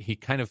 he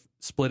kind of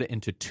split it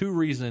into two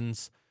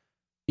reasons.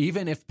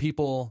 Even if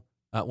people,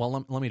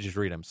 let me just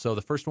read them. So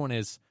the first one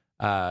is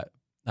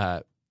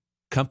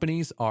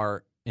companies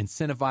are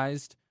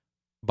incentivized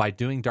by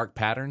doing dark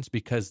patterns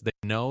because they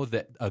know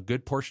that a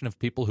good portion of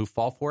people who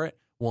fall for it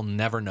will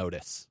never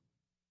notice.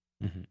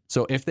 Mm-hmm.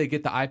 So if they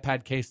get the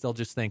iPad case, they'll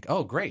just think,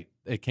 oh, great,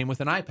 it came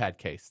with an iPad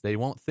case. They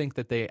won't think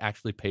that they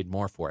actually paid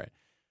more for it.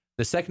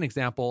 The second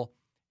example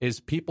is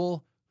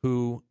people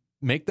who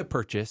make the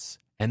purchase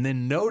and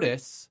then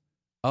notice,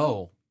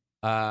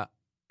 I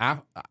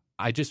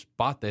just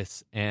bought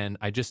this and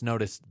I just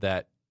noticed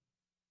that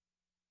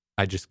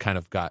I just kind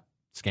of got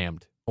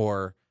scammed.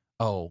 Or,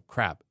 oh,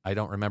 crap, I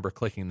don't remember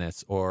clicking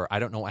this. Or I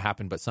don't know what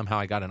happened, but somehow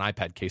I got an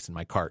iPad case in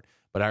my cart,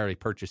 but I already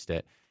purchased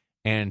it.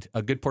 And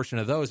a good portion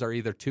of those are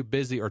either too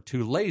busy or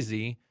too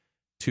lazy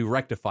to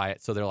rectify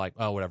it. So they're like,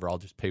 oh, whatever, I'll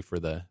just pay for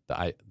the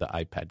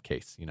iPad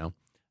case, you know.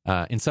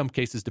 In some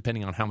cases,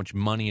 depending on how much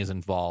money is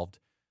involved,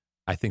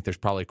 I think there's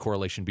probably a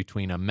correlation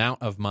between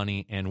amount of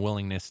money and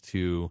willingness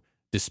to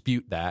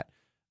dispute that.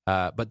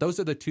 But those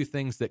are the two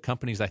things that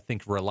companies, I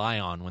think, rely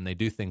on when they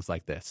do things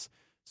like this.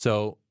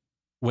 So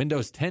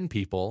Windows 10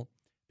 people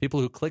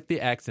who click the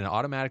X and it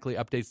automatically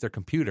updates their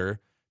computer,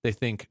 they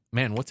think,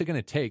 man, what's it going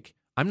to take?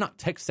 I'm not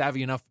tech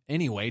savvy enough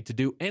anyway to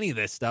do any of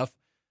this stuff.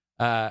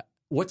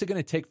 What's it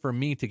going to take for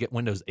me to get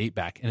Windows 8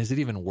 back? And is it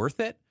even worth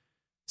it?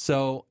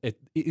 So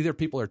either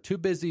people are too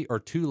busy or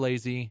too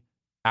lazy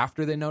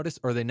after they notice,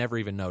 or they never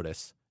even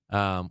notice,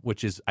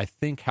 which is, I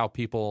think, how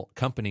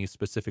companies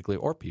specifically,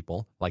 or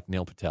people like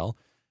Neil Patel,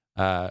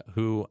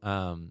 who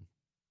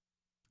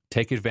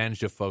take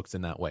advantage of folks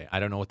in that way. I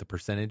don't know what the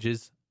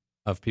percentages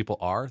of people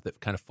are that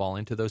kind of fall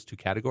into those two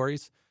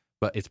categories,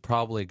 but it's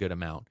probably a good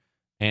amount.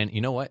 And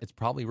you know what? It's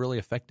probably really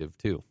effective,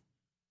 too.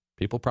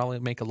 People probably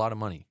make a lot of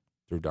money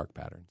through dark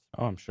patterns.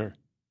 Oh, I'm sure.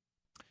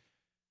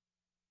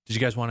 Did you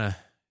guys want to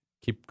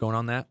keep going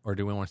on that, or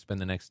do we want to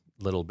spend the next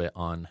little bit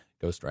on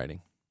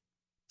ghostwriting?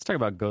 Let's talk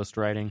about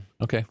ghostwriting.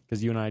 Okay.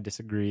 Because you and I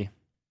disagree.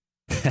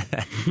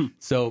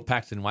 So,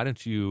 Paxton, why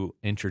don't you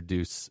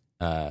introduce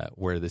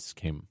where this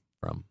came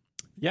from?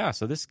 Yeah,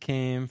 so this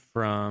came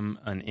from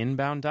an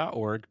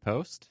inbound.org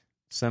post.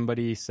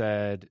 Somebody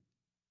said,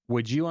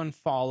 would you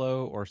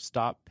unfollow or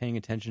stop paying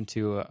attention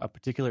to a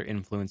particular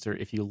influencer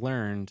if you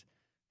learned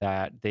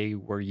that they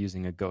were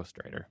using a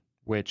ghostwriter,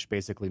 which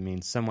basically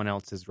means someone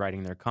else is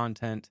writing their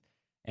content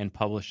and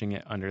publishing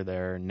it under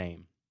their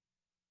name?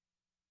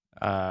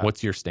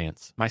 What's your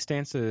stance? My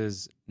stance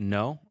is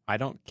no. I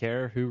don't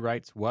care who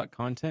writes what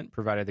content,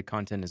 provided the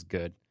content is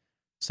good.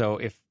 So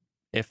if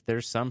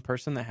there's some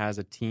person that has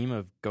a team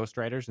of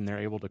ghostwriters and they're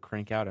able to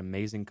crank out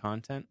amazing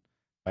content,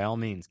 by all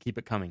means, keep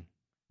it coming.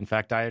 In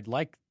fact, I'd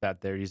like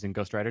that they're using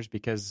ghostwriters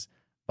because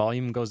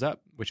volume goes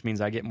up, which means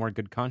I get more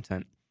good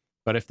content.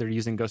 But if they're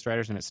using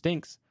ghostwriters and it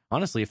stinks,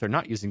 honestly, if they're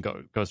not using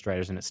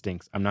ghostwriters and it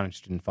stinks, I'm not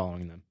interested in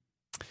following them.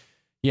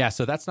 Yeah,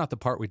 so that's not the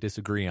part we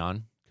disagree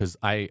on, because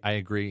I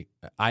agree.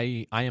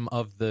 I'm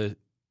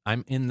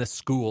in the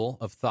school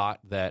of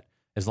thought that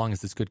as long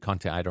as it's good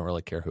content, I don't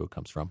really care who it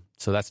comes from.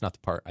 So that's not the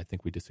part I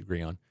think we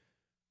disagree on.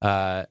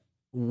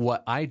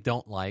 What I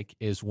don't like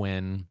is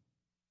when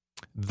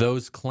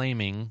those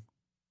claiming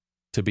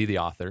to be the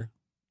author,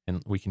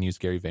 and we can use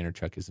Gary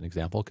Vaynerchuk as an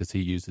example because he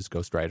uses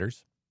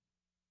ghostwriters.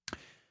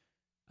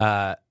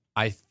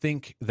 I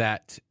think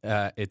that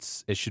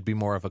it should be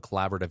more of a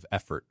collaborative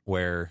effort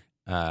where,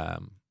 to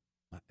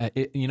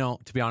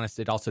be honest,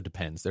 it also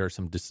depends. There are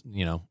some,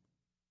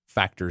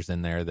 factors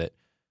in there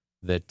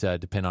that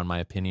depend on my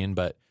opinion,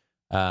 but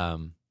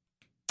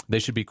they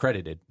should be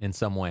credited in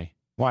some way.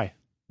 Why?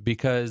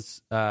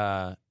 Because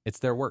it's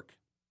their work.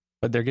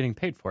 But they're getting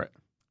paid for it.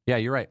 Yeah,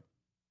 you're right.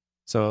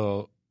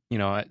 So,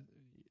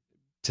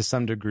 to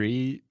some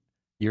degree,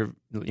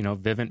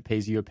 Vivint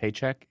pays you a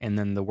paycheck, and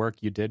then the work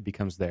you did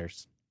becomes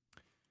theirs.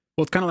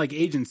 Well, it's kind of like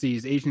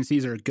agencies.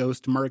 Agencies are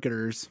ghost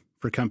marketers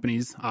for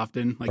companies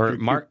often.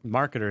 Like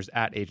marketers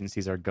at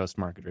agencies are ghost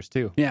marketers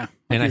too. Yeah,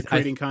 and you're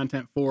creating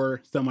content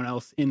for someone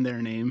else in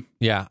their name.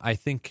 Yeah, I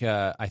think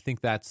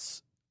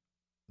that's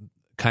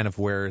kind of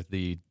where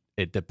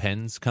it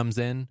depends comes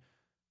in.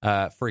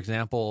 For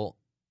example,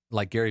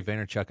 like Gary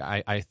Vaynerchuk,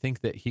 I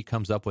think that he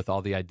comes up with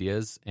all the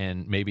ideas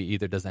and maybe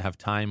either doesn't have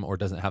time or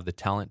doesn't have the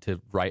talent to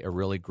write a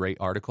really great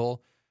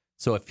article.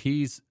 So if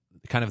he's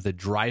kind of the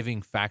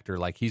driving factor,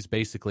 like he's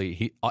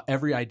basically,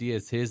 every idea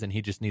is his and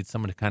he just needs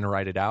someone to kind of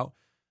write it out.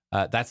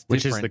 That's different.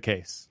 Which is the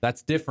case.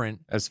 That's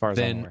different as far as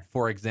I'm aware.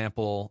 For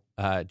example,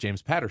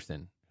 James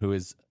Patterson, who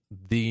is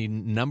the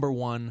number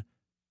one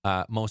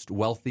most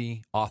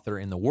wealthy author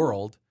in the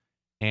world.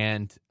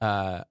 And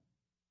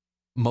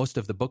most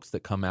of the books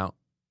that come out,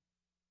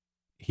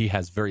 he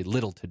has very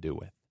little to do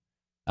with.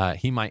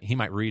 He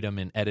might read them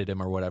and edit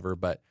them or whatever,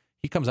 but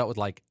he comes out with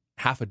like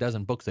half a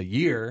dozen books a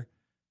year,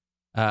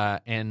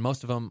 and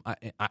most of them,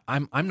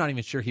 I'm not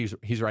even sure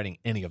he's writing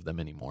any of them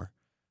anymore.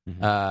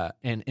 Mm-hmm.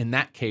 And in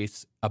that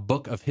case, a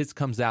book of his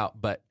comes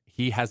out, but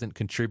he hasn't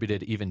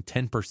contributed even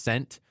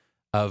 10%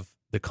 of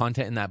the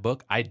content in that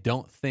book. I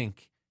don't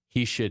think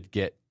he should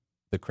get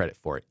the credit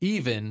for it,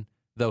 even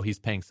though he's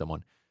paying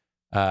someone.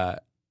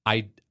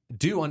 I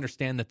do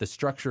understand that the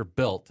structure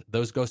built,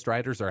 those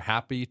ghostwriters are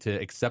happy to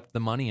accept the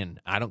money, and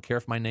I don't care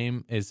if my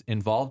name is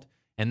involved.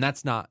 And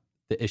that's not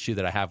the issue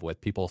that I have with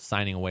people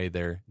signing away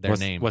their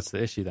name. What's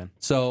the issue then?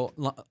 So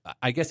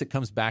I guess it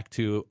comes back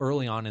to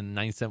early on in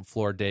the 97th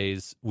Floor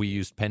days, we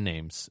used pen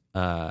names,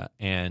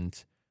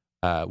 and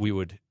we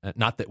would,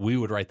 not that we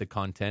would write the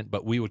content,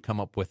 but we would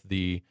come up with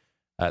the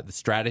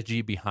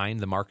strategy behind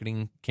the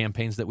marketing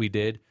campaigns that we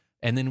did,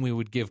 and then we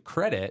would give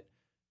credit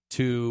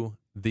to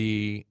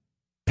the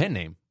pen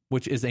name,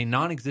 which is a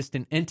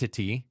non-existent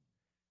entity,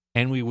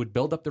 and we would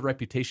build up the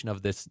reputation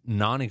of this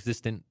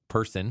non-existent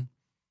person,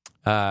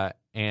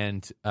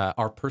 and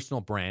our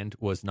personal brand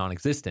was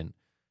non-existent.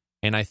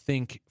 And I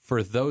think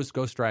for those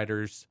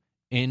ghostwriters,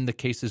 in the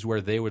cases where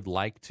they would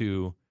like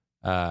to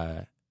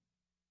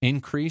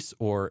increase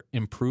or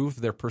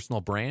improve their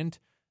personal brand,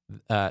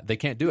 they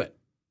can't do it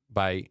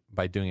by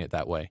doing it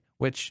that way,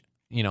 which,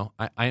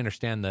 I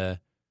understand the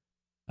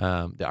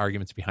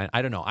arguments behind.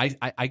 I don't know.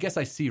 I guess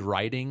I see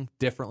writing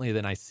differently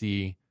than I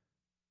see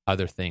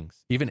other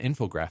things. Even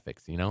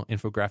infographics.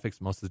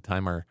 Infographics most of the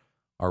time are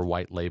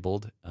white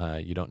labeled.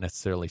 You don't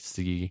necessarily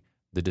see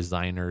the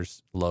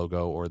designer's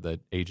logo or the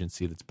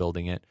agency that's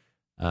building it.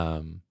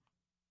 I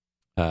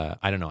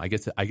don't know. I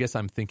guess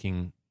I'm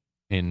thinking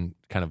in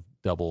kind of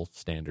double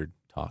standard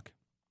talk.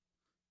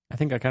 I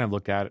think I kind of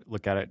look at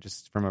it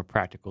just from a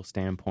practical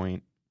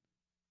standpoint.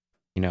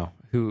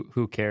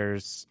 Who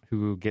cares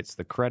who gets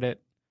the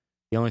credit?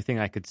 The only thing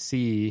I could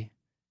see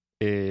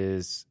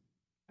is,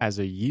 as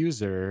a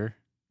user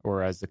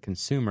or as a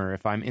consumer,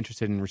 if I'm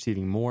interested in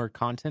receiving more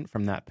content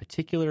from that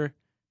particular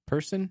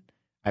person,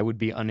 I would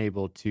be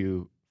unable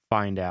to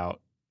find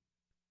out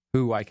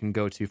who I can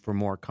go to for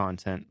more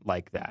content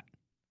like that,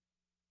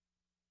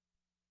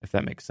 if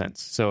that makes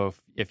sense. So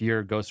if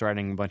you're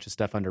ghostwriting a bunch of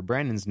stuff under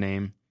Brandon's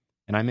name,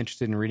 and I'm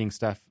interested in reading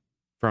stuff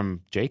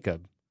from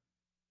Jacob,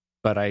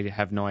 but I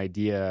have no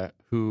idea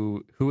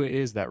who it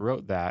is that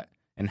wrote that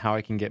and how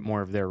I can get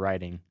more of their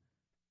writing,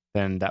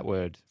 then that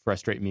would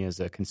frustrate me as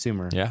a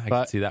consumer. Yeah, I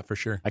but can see that for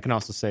sure. I can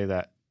also say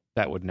that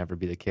that would never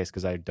be the case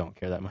because I don't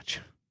care that much.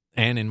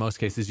 And in most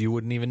cases, you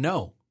wouldn't even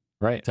know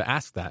Right. to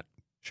ask that.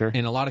 Sure.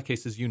 In a lot of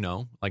cases,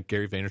 like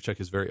Gary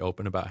Vaynerchuk is very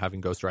open about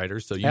having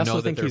ghostwriters, so I you also know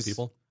that think there are he's-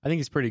 people. I think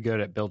he's pretty good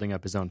at building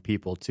up his own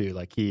people too.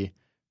 Like he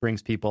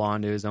brings people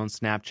onto his own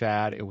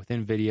Snapchat and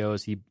within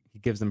videos. He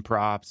gives them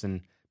props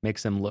and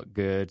makes them look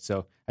good.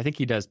 So I think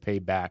he does pay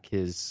back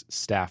his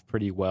staff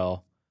pretty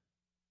well,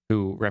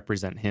 who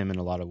represent him in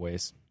a lot of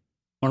ways.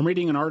 I'm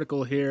reading an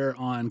article here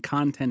on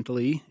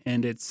Contently,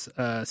 and it's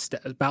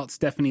about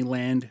Stephanie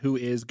Land, who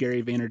is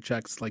Gary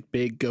Vaynerchuk's like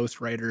big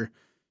ghostwriter.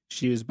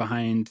 She was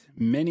behind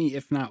many,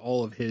 if not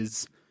all, of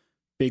his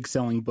big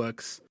selling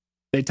books.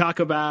 They talk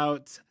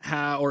about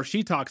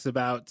she talks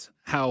about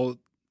how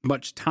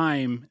much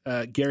time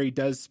Gary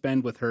does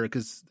spend with her,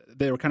 because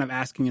they were kind of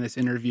asking in this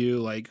interview,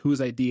 like,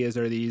 whose ideas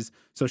are these?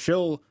 So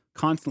she'll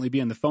constantly be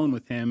on the phone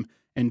with him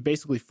and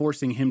basically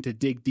forcing him to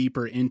dig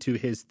deeper into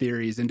his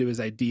theories, into his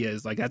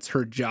ideas. Like, that's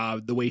her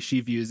job. The way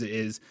she views it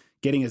is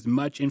getting as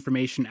much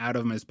information out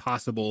of him as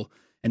possible.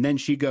 And then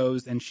she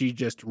goes and she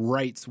just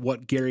writes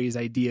what Gary's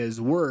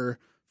ideas were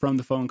from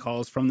the phone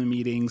calls, from the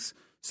meetings.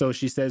 So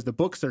she says the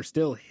books are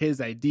still his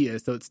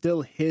ideas. So it's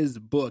still his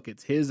book.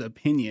 It's his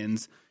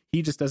opinions.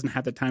 He just doesn't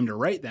have the time to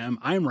write them.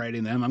 I'm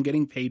writing them. I'm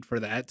getting paid for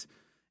that.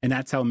 And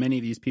that's how many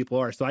of these people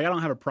are. So I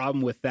don't have a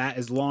problem with that,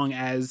 as long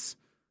as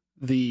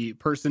the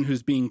person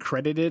who's being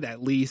credited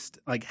at least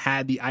like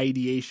had the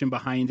ideation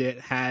behind it,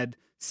 had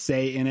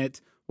say in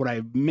it. What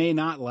I may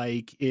not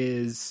like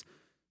is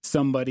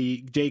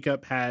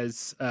Jacob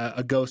has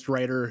a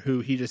ghostwriter who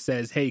he just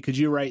says, hey, could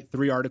you write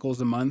 3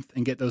 articles a month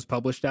and get those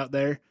published out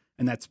there?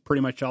 And that's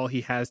pretty much all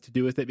he has to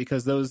do with it,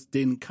 because those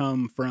didn't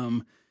come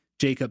from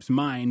Jacob's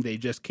mind. They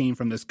just came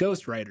from this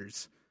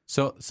ghostwriter's.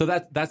 So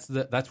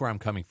that's where I'm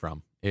coming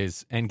from.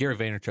 And Gary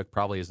Vaynerchuk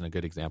probably isn't a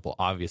good example,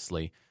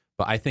 obviously,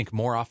 but I think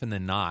more often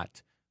than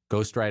not,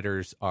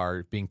 ghostwriters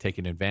are being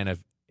taken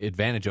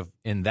advantage of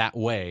in that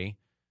way,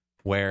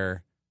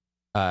 where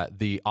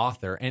the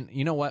author, and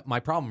you know what,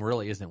 my problem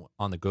really isn't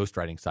on the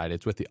ghostwriting side.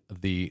 It's with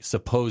the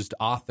supposed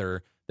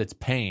author that's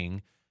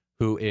paying,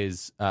 who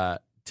is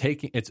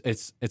taking.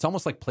 It's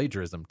almost like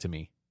plagiarism to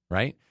me,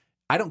 right?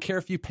 I don't care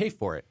if you pay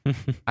for it.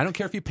 I don't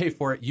care if you pay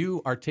for it.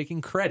 You are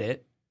taking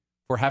credit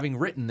for having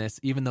written this,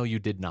 even though you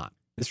did not.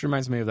 This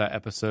reminds me of that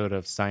episode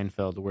of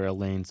Seinfeld where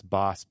Elaine's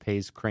boss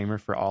pays Kramer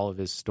for all of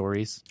his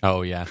stories.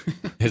 Oh yeah,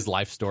 his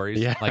life stories.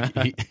 Yeah.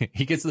 Like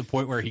he gets to the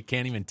point where he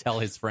can't even tell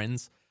his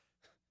friends.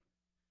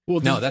 Well,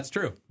 No, that's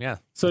true. Yeah.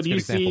 So That's a do you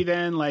good see example.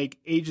 then, like,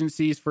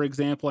 agencies, for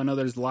example? I know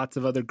there's lots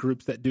of other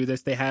groups that do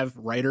this. They have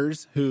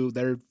writers who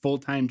their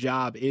full-time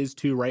job is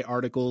to write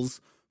articles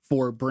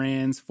for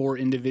brands, for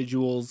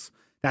individuals.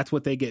 That's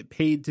what they get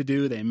paid to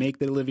do. They make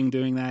their living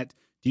doing that.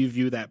 Do you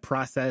view that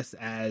process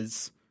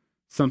as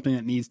something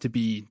that needs to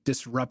be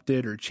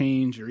disrupted or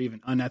changed, or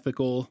even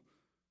unethical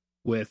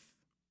with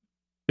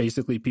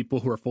basically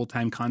people who are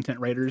full-time content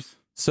writers?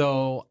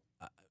 So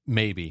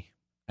maybe.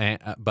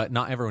 But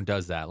not everyone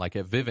does that. Like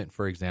at Vivint,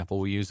 for example,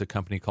 we use a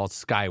company called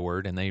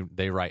Skyward, and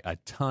they write a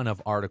ton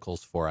of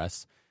articles for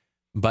us.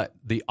 But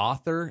the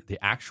author, the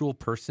actual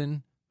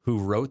person who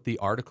wrote the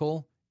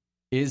article,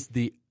 is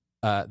the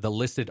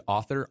listed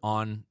author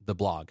on the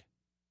blog.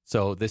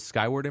 So this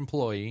Skyward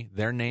employee,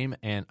 their name,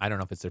 and I don't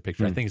know if it's their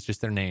picture, I think it's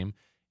just their name,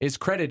 is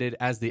credited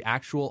as the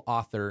actual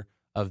author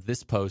of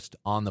this post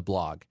on the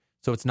blog.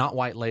 So it's not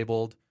white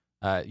labeled.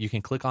 You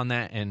can click on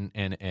that and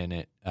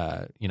it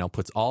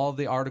puts all of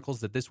the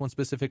articles that this one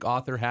specific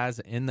author has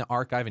in the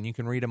archive, and you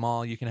can read them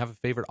all. You can have a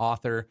favorite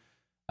author.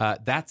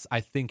 That's, I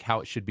think, how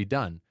it should be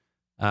done.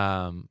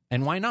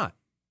 And why not?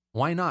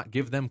 Why not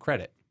give them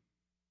credit?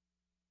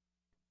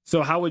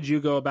 So how would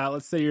you go about,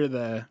 let's say you're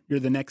the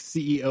next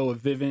CEO of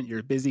Vivint, you're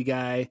a busy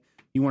guy,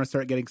 you want to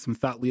start getting some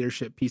thought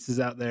leadership pieces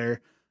out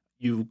there,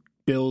 you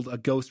build a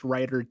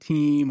ghostwriter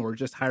team or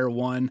just hire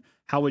one.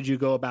 How would you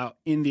go about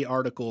in the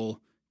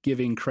article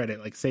giving credit?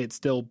 Like, say it's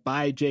still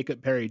by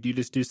Jacob Perry. Do you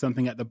just do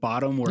something at the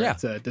bottom where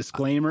it's a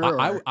disclaimer?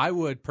 I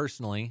would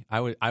personally,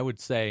 I would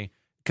say,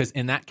 because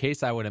in that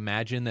case, I would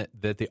imagine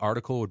that the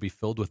article would be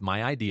filled with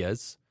my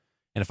ideas.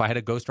 And if I had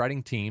a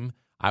ghostwriting team,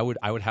 I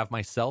would have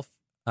myself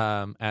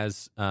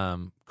as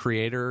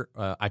creator.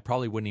 I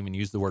probably wouldn't even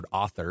use the word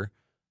author,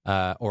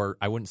 or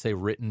I wouldn't say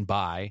written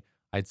by.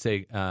 I'd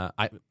say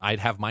I'd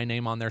have my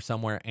name on there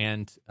somewhere,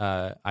 and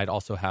I'd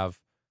also have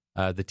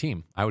the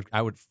team.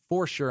 I would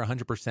for sure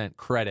 100%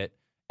 credit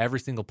every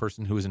single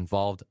person who was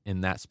involved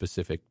in that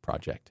specific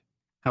project.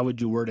 How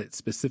would you word it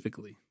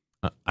specifically?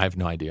 I have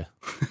no idea.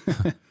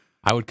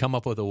 I would come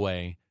up with a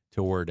way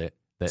to word it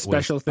that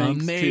Special was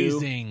thanks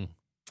amazing.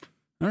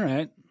 All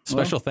right.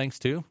 Special thanks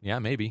to? Yeah,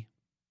 maybe.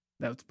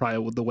 That's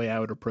probably the way I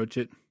would approach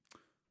it.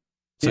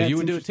 So Yeah, you it's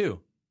would do it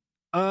too?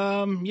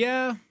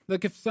 Yeah.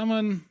 Like if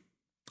someone,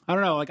 I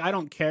don't know, like I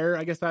don't care,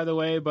 I guess, either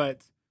way,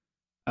 but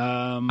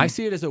I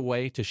see it as a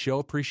way to show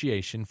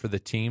appreciation for the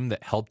team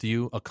that helped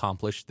you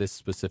accomplish this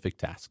specific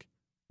task.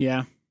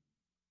 Yeah.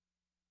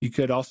 You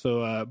could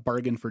also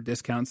bargain for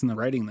discounts in the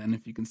writing then,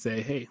 if you can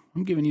say, hey,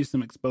 I'm giving you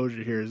some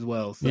exposure here as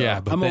well. So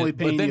but I'm only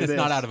paying but then you it's this.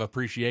 not out of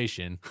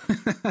appreciation.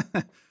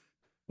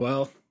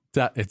 Well,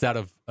 It's out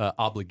of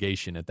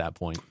obligation at that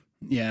point.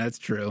 yeah, that's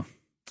true.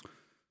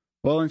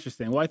 Well,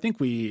 interesting. Well, I think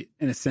we,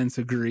 in a sense,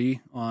 agree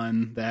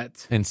on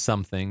that In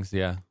some things,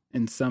 yeah.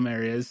 in some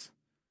areas.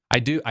 I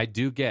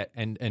do get,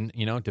 and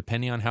you know,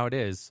 depending on how it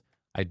is,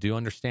 I do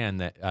understand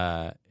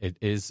that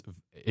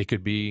it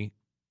could be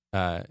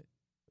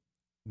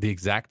the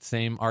exact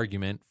same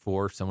argument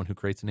for someone who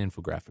creates an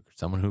infographic, or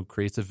someone who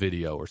creates a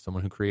video, or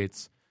someone who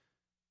creates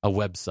a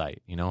website.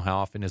 You know, how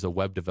often is a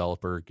web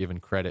developer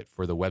given credit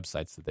for the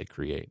websites that they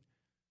create?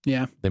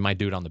 Yeah. They might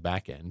do it on the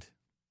back end.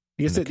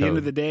 I guess in the at the end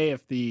of code. the day,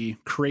 if the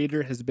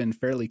creator has been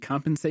fairly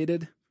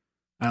compensated,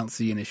 I don't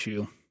see an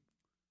issue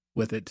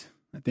with it.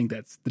 I think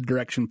that's the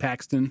direction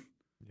Paxton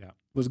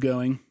was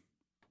going.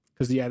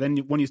 Because, then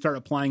when you start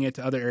applying it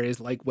to other areas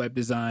like web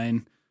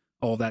design,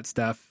 all that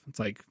stuff, it's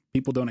like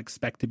people don't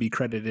expect to be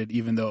credited,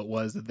 even though it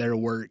was their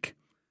work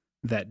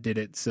that did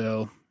it.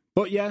 So,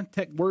 but yeah,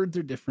 tech words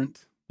are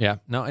different. Yeah,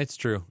 no, it's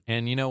true.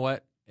 And you know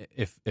what?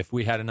 If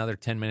we had another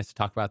 10 minutes to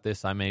talk about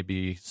this, I may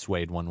be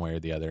swayed one way or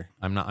the other.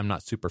 I'm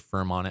not super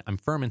firm on it. I'm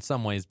firm in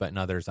some ways, but in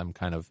others, I'm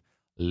kind of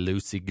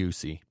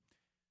loosey-goosey.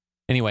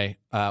 Anyway,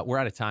 we're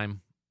out of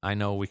time. I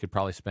know we could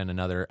probably spend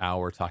another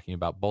hour talking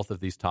about both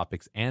of these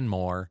topics and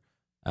more,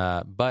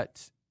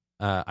 but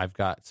I've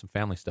got some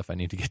family stuff I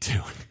need to get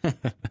to.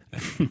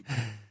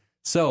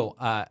 So,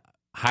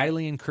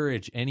 highly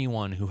encourage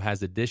anyone who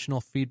has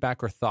additional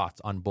feedback or thoughts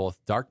on both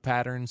dark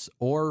patterns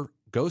or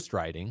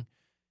ghostwriting.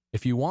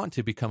 If you want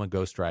to become a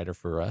ghostwriter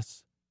for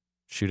us,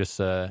 shoot us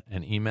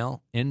an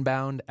email,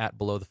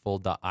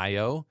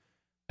 inbound@belowthefold.io.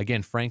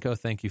 Again, Franco,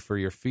 thank you for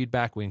your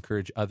feedback. We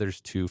encourage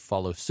others to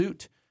follow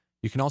suit.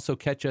 You can also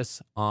catch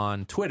us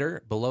on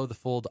Twitter,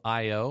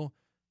 belowthefold.io,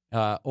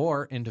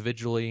 or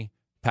individually,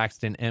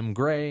 Paxton M.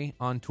 Gray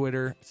on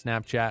Twitter,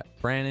 Snapchat.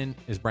 Brandon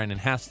is Brandon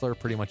Hassler,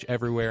 pretty much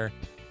everywhere.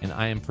 And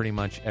I am pretty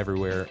much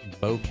everywhere,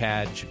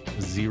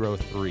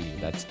 Bocaj03.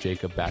 That's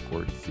Jacob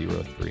backwards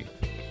 03.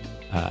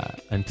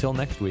 Until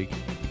next week,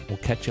 we'll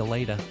catch you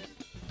later.